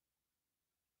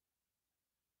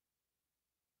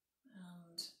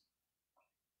 And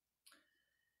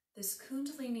this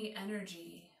Kundalini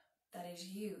energy that is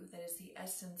you, that is the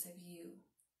essence of you,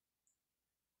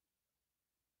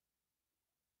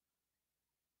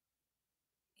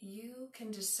 you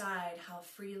can decide how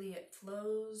freely it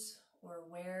flows or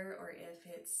where or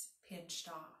if it's pinched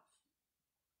off.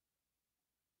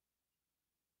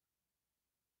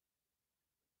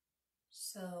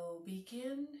 So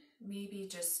begin maybe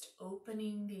just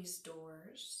opening these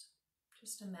doors.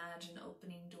 Just imagine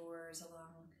opening doors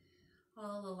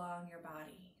all along your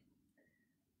body.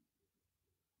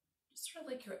 Just sort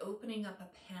of like you're opening up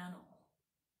a panel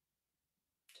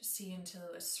to see into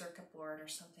a circuit board or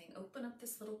something. Open up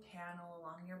this little panel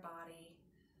along your body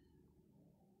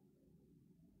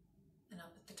and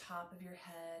up at the top of your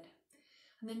head.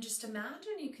 And then just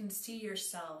imagine you can see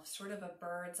yourself, sort of a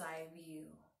bird's eye view,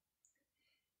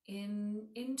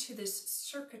 into this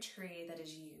circuitry that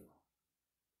is you.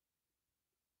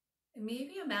 And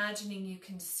maybe imagining you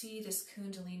can see this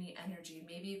Kundalini energy.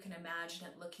 Maybe you can imagine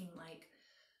it looking like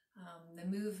the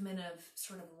movement of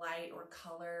sort of light or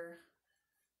color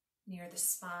near the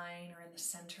spine or in the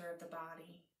center of the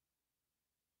body.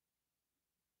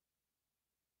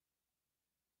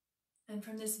 And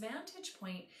from this vantage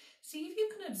point, see if you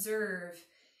can observe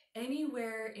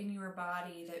anywhere in your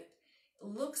body that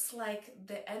looks like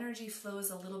the energy flows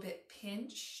a little bit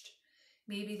pinched.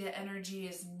 Maybe the energy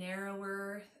is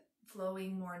narrower,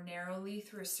 flowing more narrowly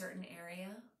through a certain area.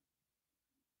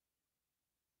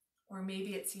 Or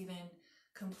maybe it's even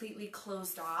completely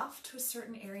closed off to a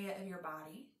certain area of your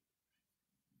body.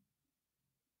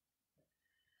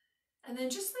 And then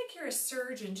just like you're a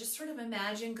surgeon, just sort of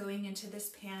imagine going into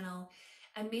this panel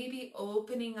and maybe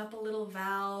opening up a little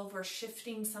valve or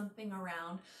shifting something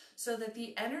around so that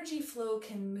the energy flow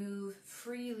can move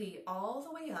freely all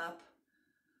the way up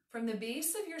from the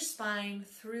base of your spine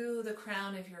through the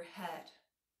crown of your head.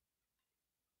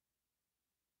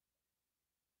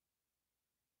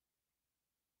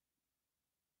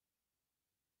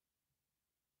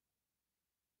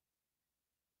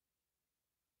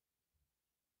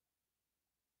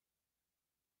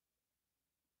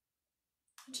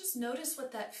 And just notice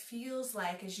what that feels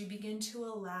like as you begin to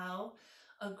allow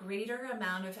a greater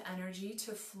amount of energy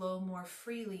to flow more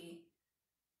freely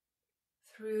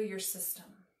through your system.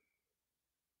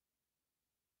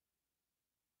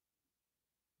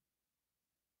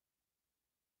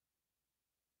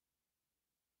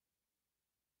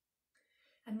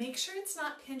 And make sure it's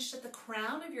not pinched at the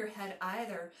crown of your head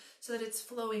either, so that it's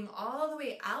flowing all the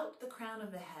way out the crown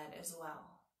of the head as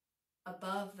well,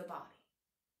 above the body.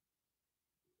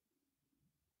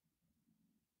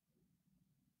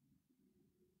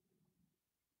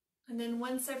 And then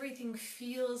once everything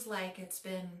feels like it's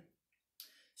been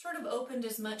sort of opened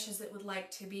as much as it would like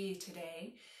to be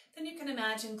today, then you can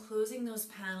imagine closing those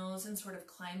panels and sort of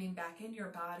climbing back in your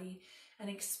body and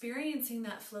experiencing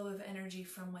that flow of energy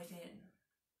from within.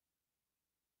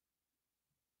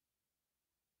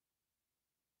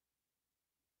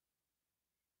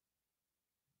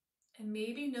 And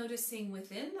maybe noticing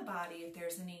within the body if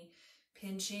there's any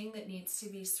pinching that needs to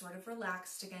be sort of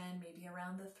relaxed again, maybe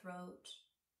around the throat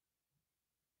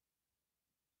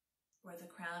or the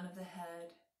crown of the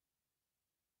head.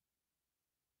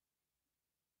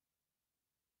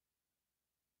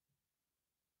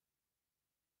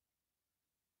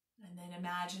 And then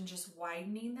imagine just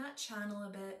widening that channel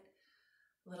a bit,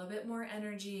 a little bit more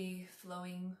energy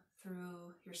flowing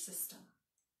through your system.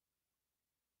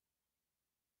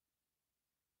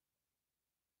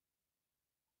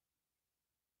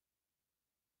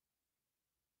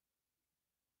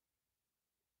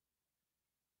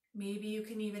 Maybe you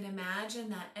can even imagine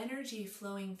that energy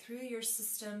flowing through your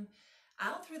system,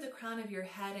 out through the crown of your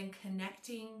head and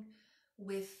connecting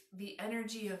with the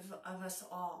energy of us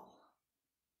all,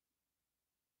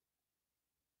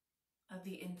 of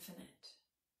the infinite.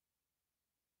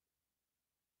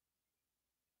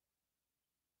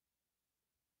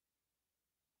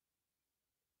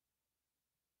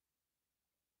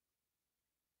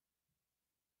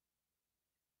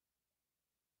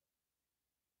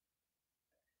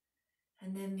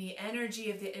 And then the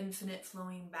energy of the infinite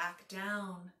flowing back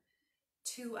down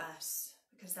to us,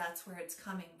 because that's where it's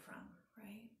coming from,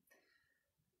 right?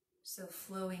 So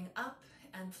flowing up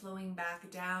and flowing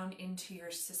back down into your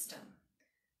system.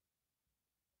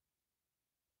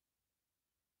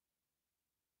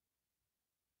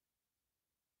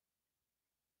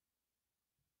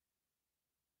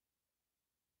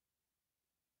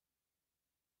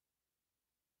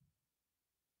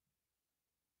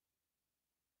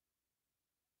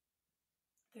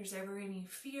 If there's ever any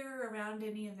fear around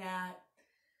any of that,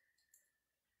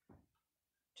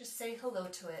 just say hello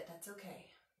to it. That's okay.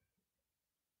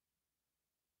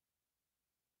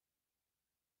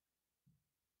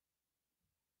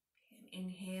 And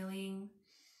inhaling,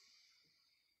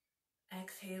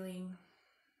 exhaling.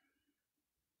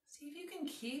 See if you can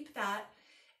keep that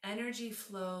energy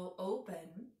flow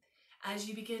open as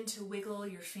you begin to wiggle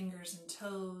your fingers and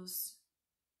toes,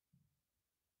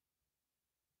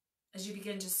 as you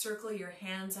begin to circle your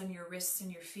hands on your wrists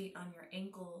and your feet on your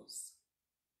ankles,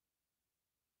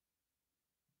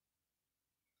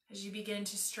 as you begin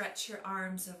to stretch your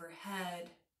arms overhead,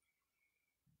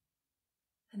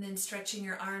 and then stretching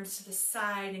your arms to the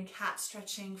side and cat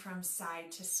stretching from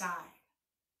side to side.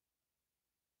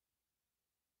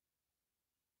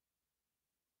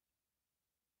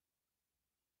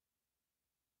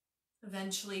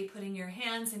 Eventually putting your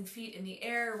hands and feet in the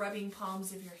air, rubbing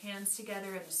palms of your hands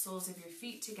together and the soles of your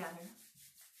feet together.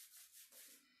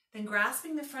 Then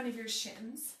grasping the front of your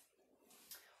shins,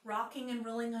 rocking and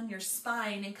rolling on your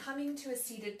spine and coming to a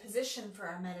seated position for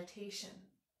our meditation.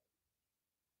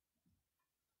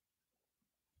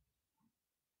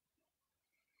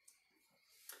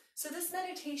 So this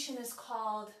meditation is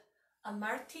called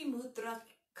Amarti Mudra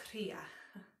Kriya.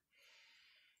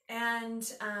 And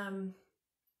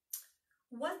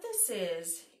what this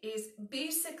is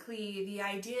basically the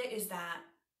idea is that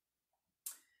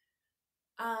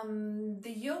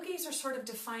the yogis are sort of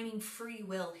defining free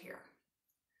will here.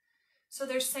 So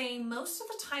they're saying most of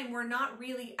the time we're not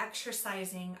really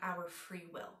exercising our free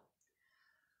will.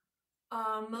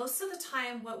 Most of the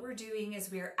time what we're doing is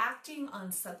we are acting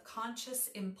on subconscious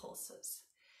impulses.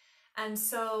 And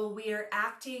so we are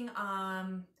acting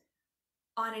on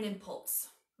an impulse,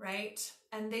 right?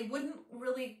 And they wouldn't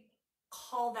really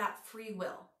call that free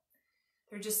will.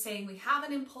 They're just saying we have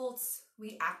an impulse,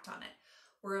 we act on it.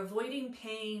 We're avoiding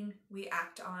pain, we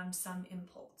act on some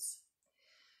impulse.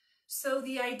 So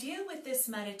the idea with this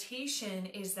meditation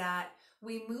is that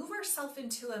we move ourselves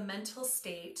into a mental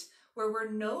state where we're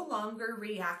no longer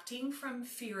reacting from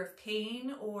fear of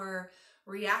pain or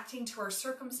reacting to our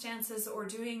circumstances or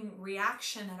doing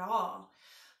reaction at all.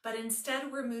 But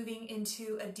instead we're moving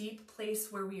into a deep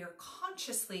place where we are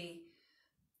consciously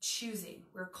choosing,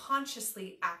 we're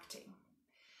consciously acting.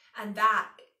 And that,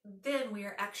 then we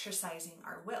are exercising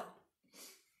our will.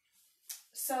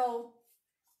 So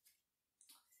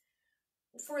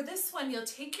for this one, you'll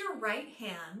take your right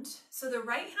hand. So the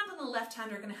right hand and the left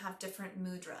hand are going to have different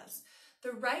mudras.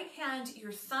 The right hand,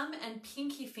 your thumb and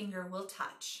pinky finger will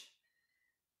touch.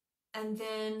 And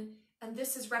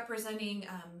this is representing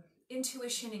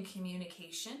intuition and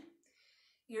communication.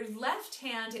 Your left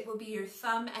hand, it will be your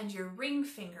thumb and your ring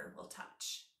finger will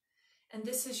touch. And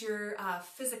this is your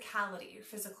physicality, your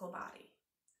physical body.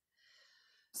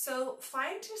 So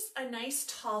find just a nice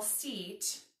tall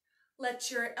seat.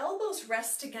 Let your elbows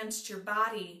rest against your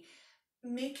body.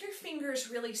 Make your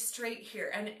fingers really straight here.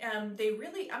 And they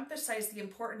really emphasize the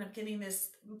importance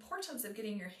of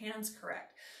getting your hands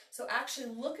correct. So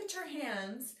actually look at your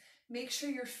hands. Make sure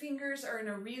your fingers are in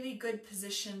a really good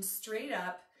position straight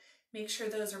up. Make sure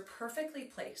those are perfectly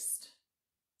placed.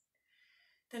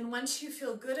 Then once you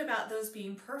feel good about those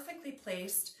being perfectly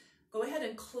placed, go ahead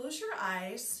and close your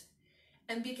eyes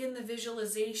and begin the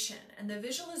visualization. And the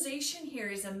visualization here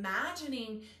is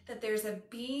imagining that there's a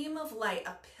beam of light,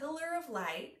 a pillar of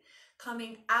light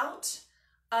coming out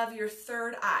of your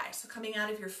third eye. So coming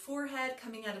out of your forehead,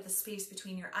 coming out of the space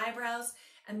between your eyebrows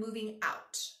and moving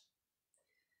out.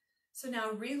 So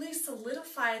now really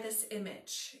solidify this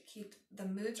image. Keep the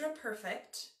mudra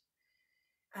perfect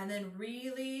and then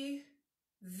really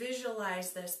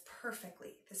visualize this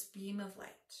perfectly, this beam of light.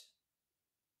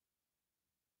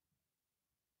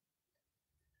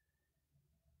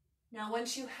 Now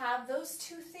once you have those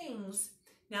two things,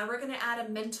 now we're going to add a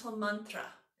mental mantra.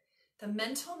 The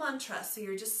mental mantra, so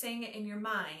you're just saying it in your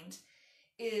mind,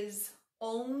 is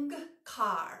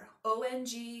Ongkar,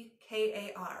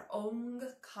 O-N-G-K-A-R,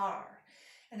 Ongkar.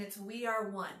 And it's we are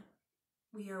one.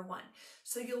 We are one.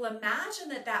 So you'll imagine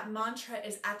that that mantra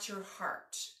is at your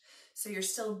heart. So you're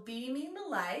still beaming the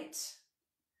light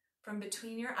from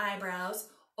between your eyebrows.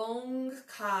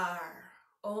 Ongkar,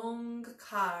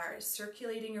 Ongkar,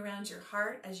 circulating around your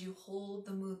heart as you hold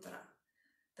the mudra.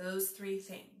 Those three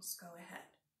things. Go ahead.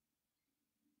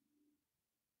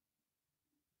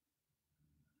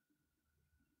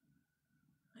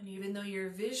 And even though you're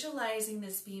visualizing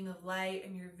this beam of light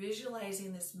and you're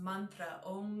visualizing this mantra,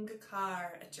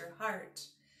 Ongkar, at your heart,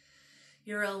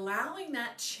 you're allowing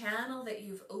that channel that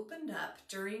you've opened up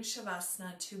during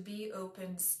Shavasana to be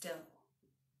open still.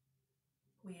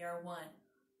 We are one.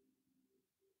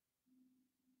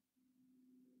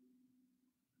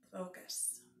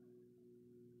 focus.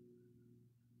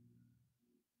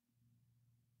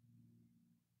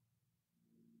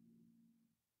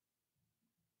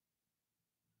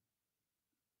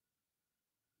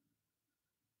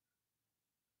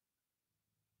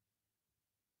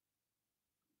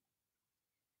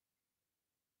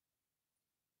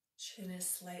 Chin is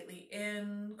slightly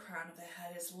in, crown of the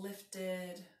head is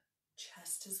lifted,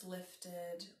 chest is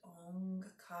lifted,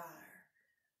 Omkar.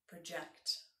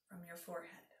 Project from your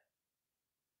forehead.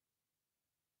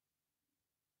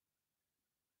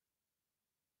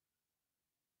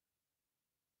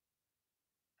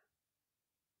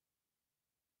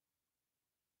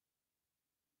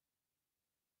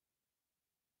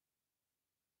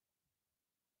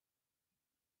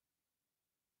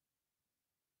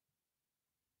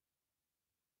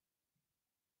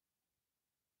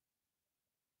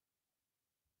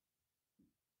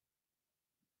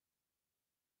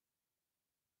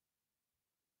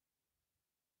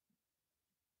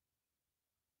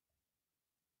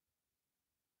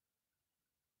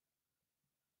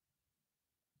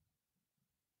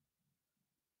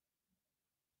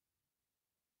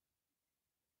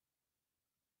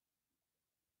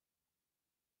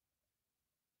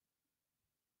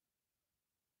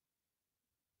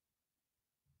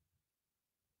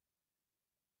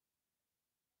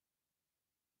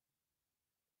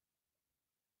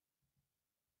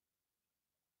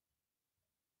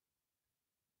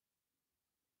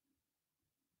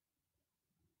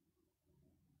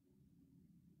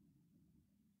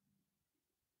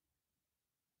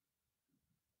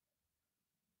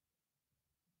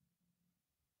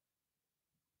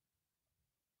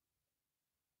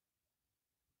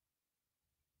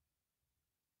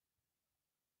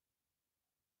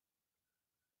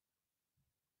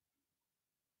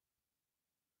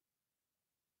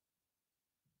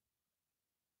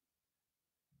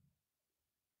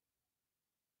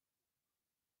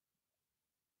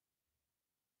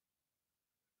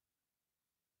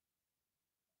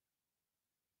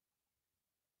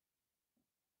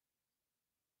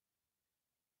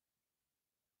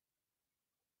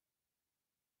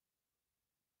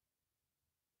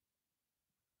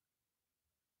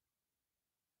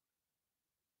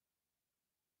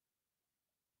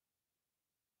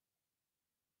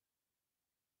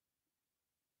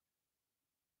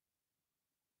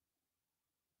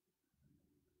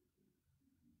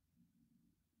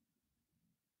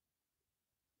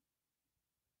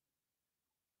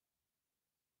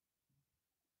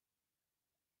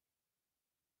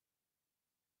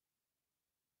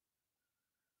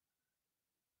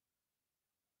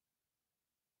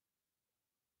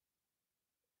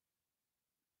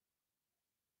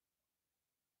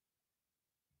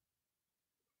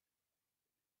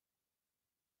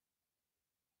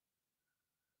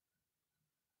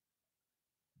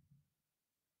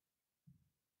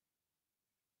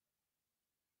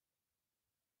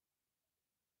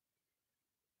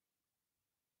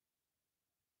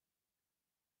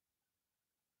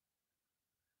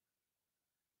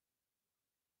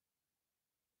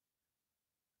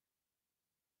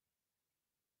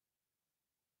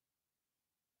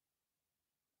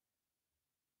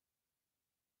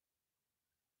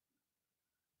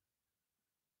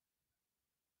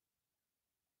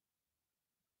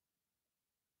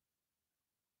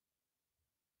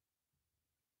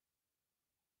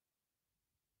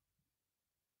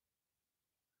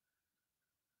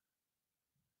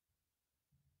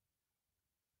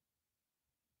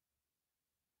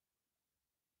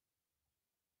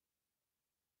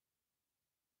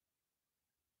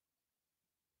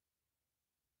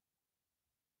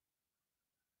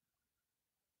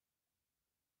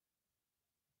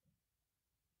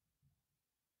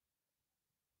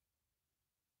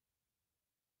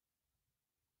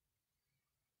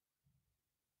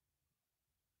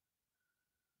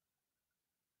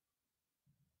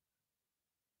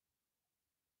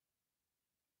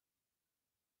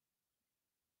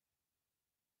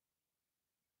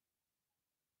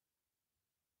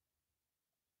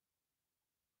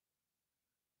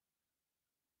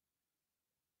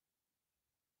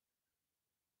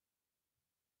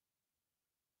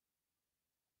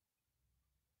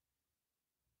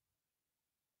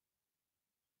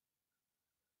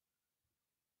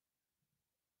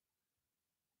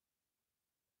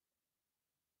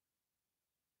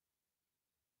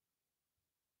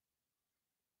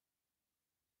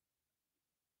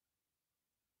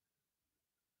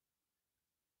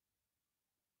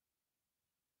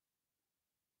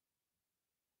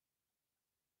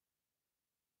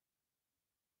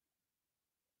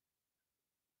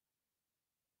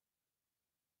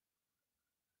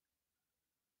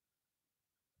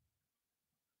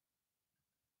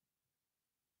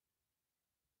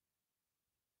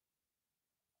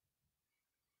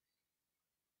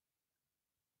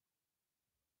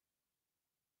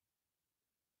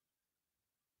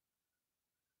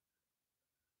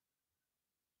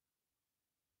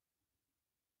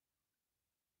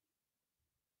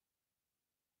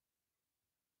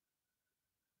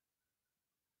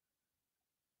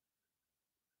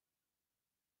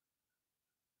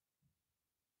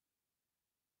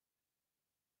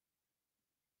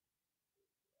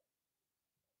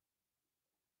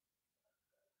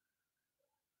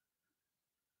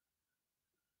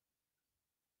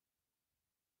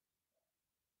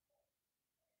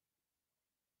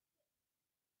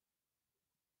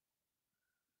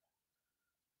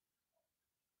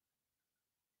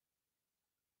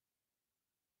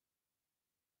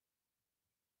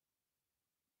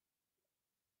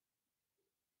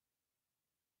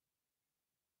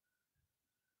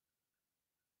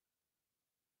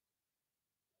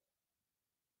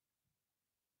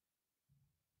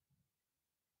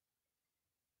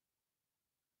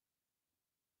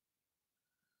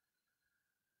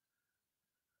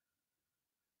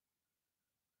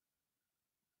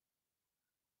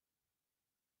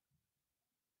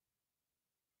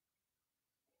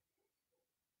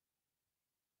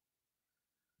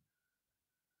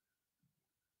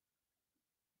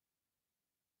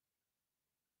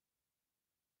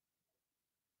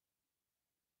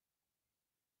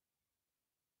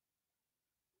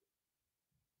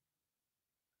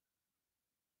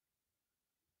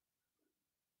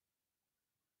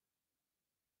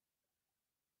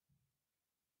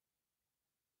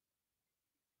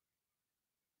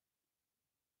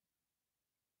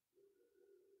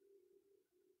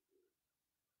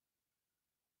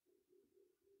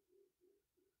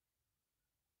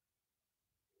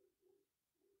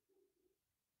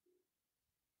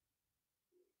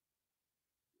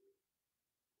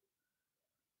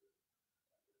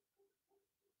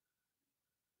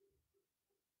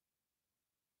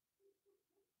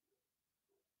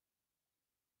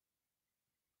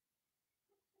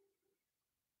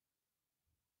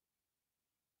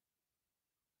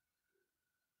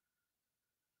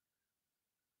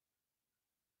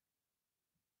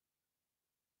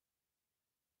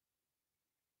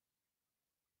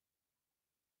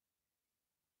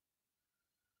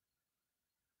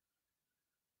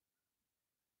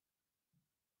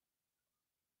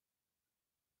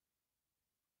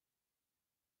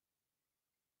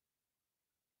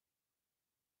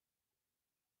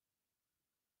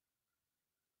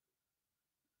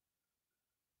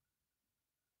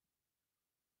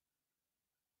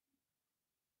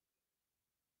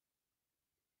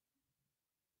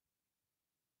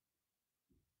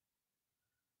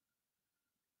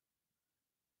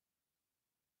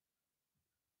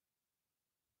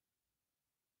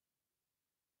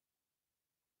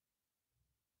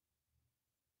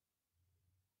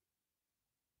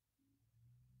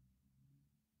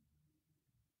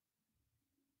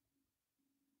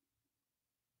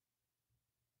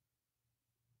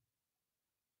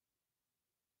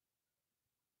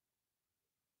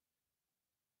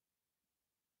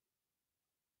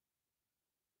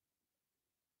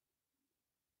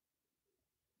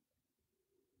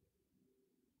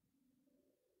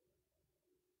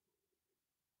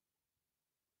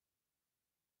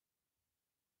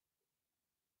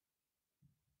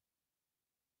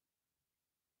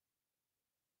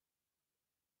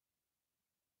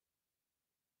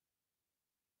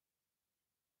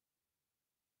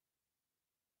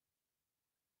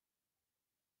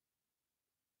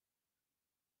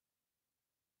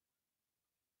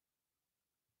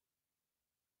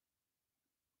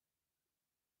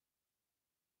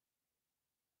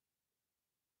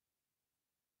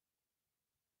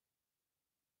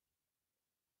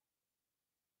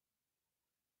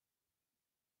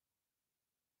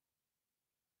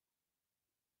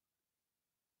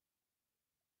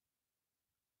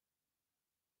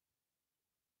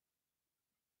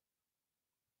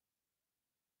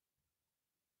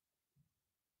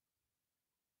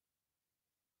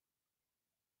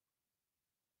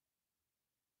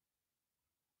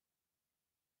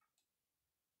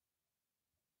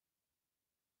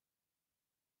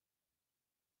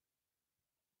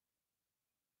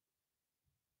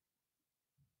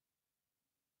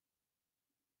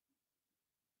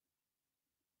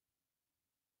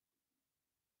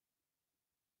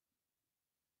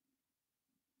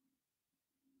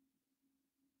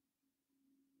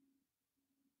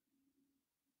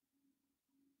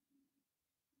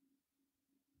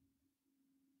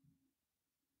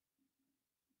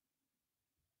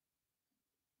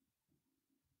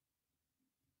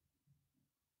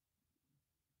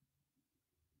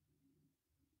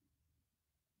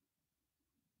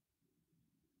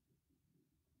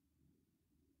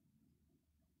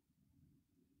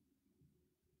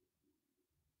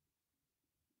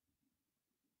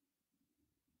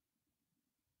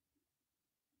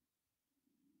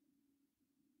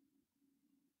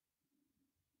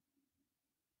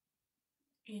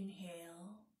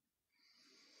 Inhale.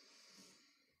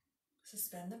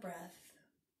 Suspend the breath.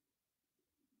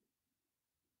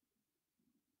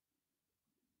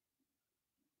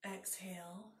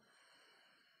 Exhale.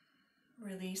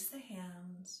 Release the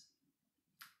hands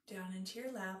down into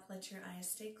your lap. Let your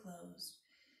eyes stay closed.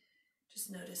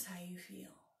 Just notice how you feel.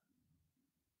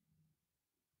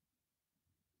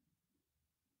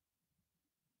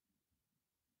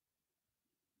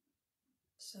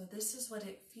 So this is what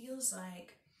it feels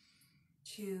like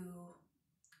to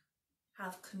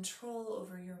have control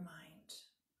over your mind.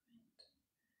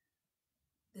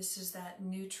 This is that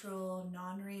neutral,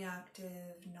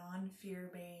 non-reactive,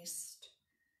 non-fear-based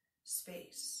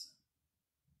space.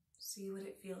 See what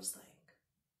it feels like.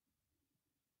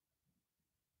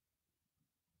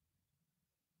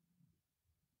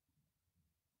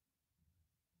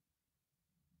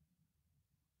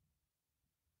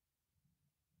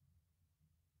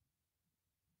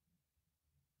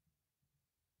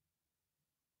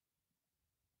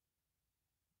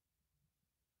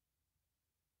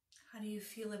 How do you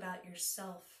feel about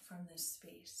yourself from this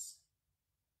space?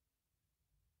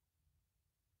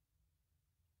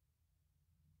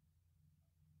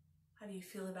 How do you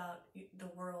feel about the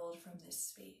world from this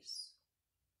space?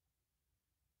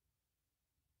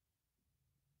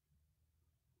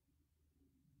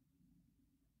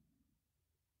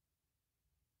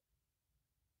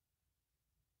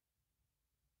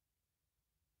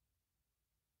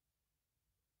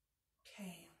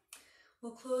 Okay,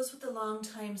 we'll close with the long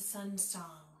time sun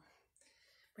song,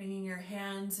 bringing your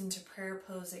hands into prayer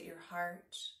pose at your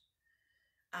heart,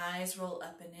 eyes roll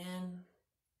up and in,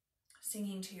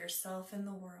 singing to yourself and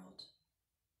the world.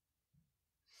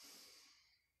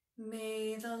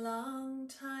 May the long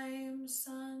time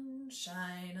sun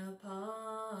shine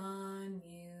upon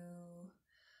you,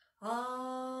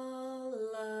 all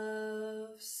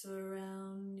love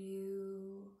surround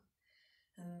you,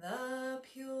 and the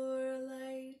pure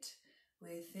light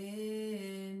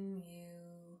within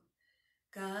you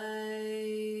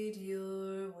guide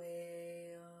your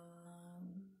way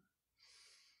on.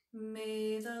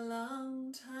 May the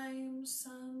long time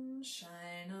sun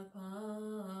shine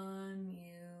upon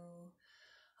you,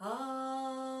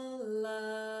 all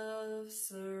love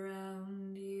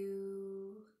surround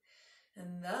you,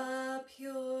 and the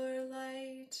pure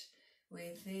light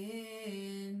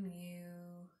within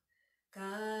you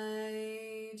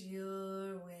guide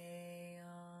your way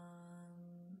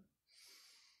on.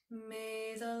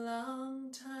 May the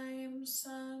long time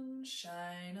sun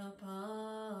shine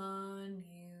upon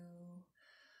you,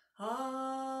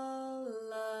 all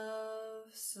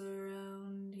love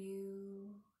surround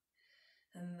you,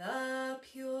 and the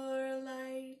pure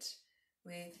light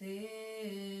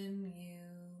within you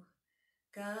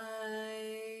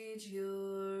guide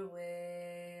your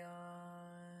way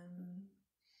on.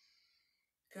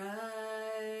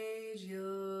 Guide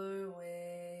your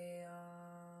way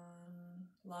on.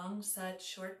 Long Sat,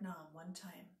 short Nam, one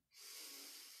time.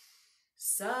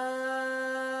 Sat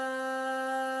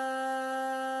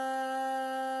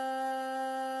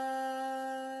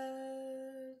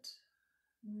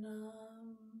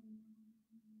Nam.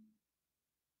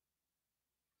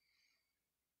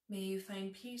 May you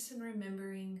find peace in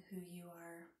remembering who you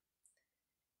are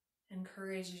and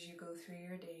courage as you go through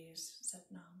your days. Sat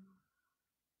Nam.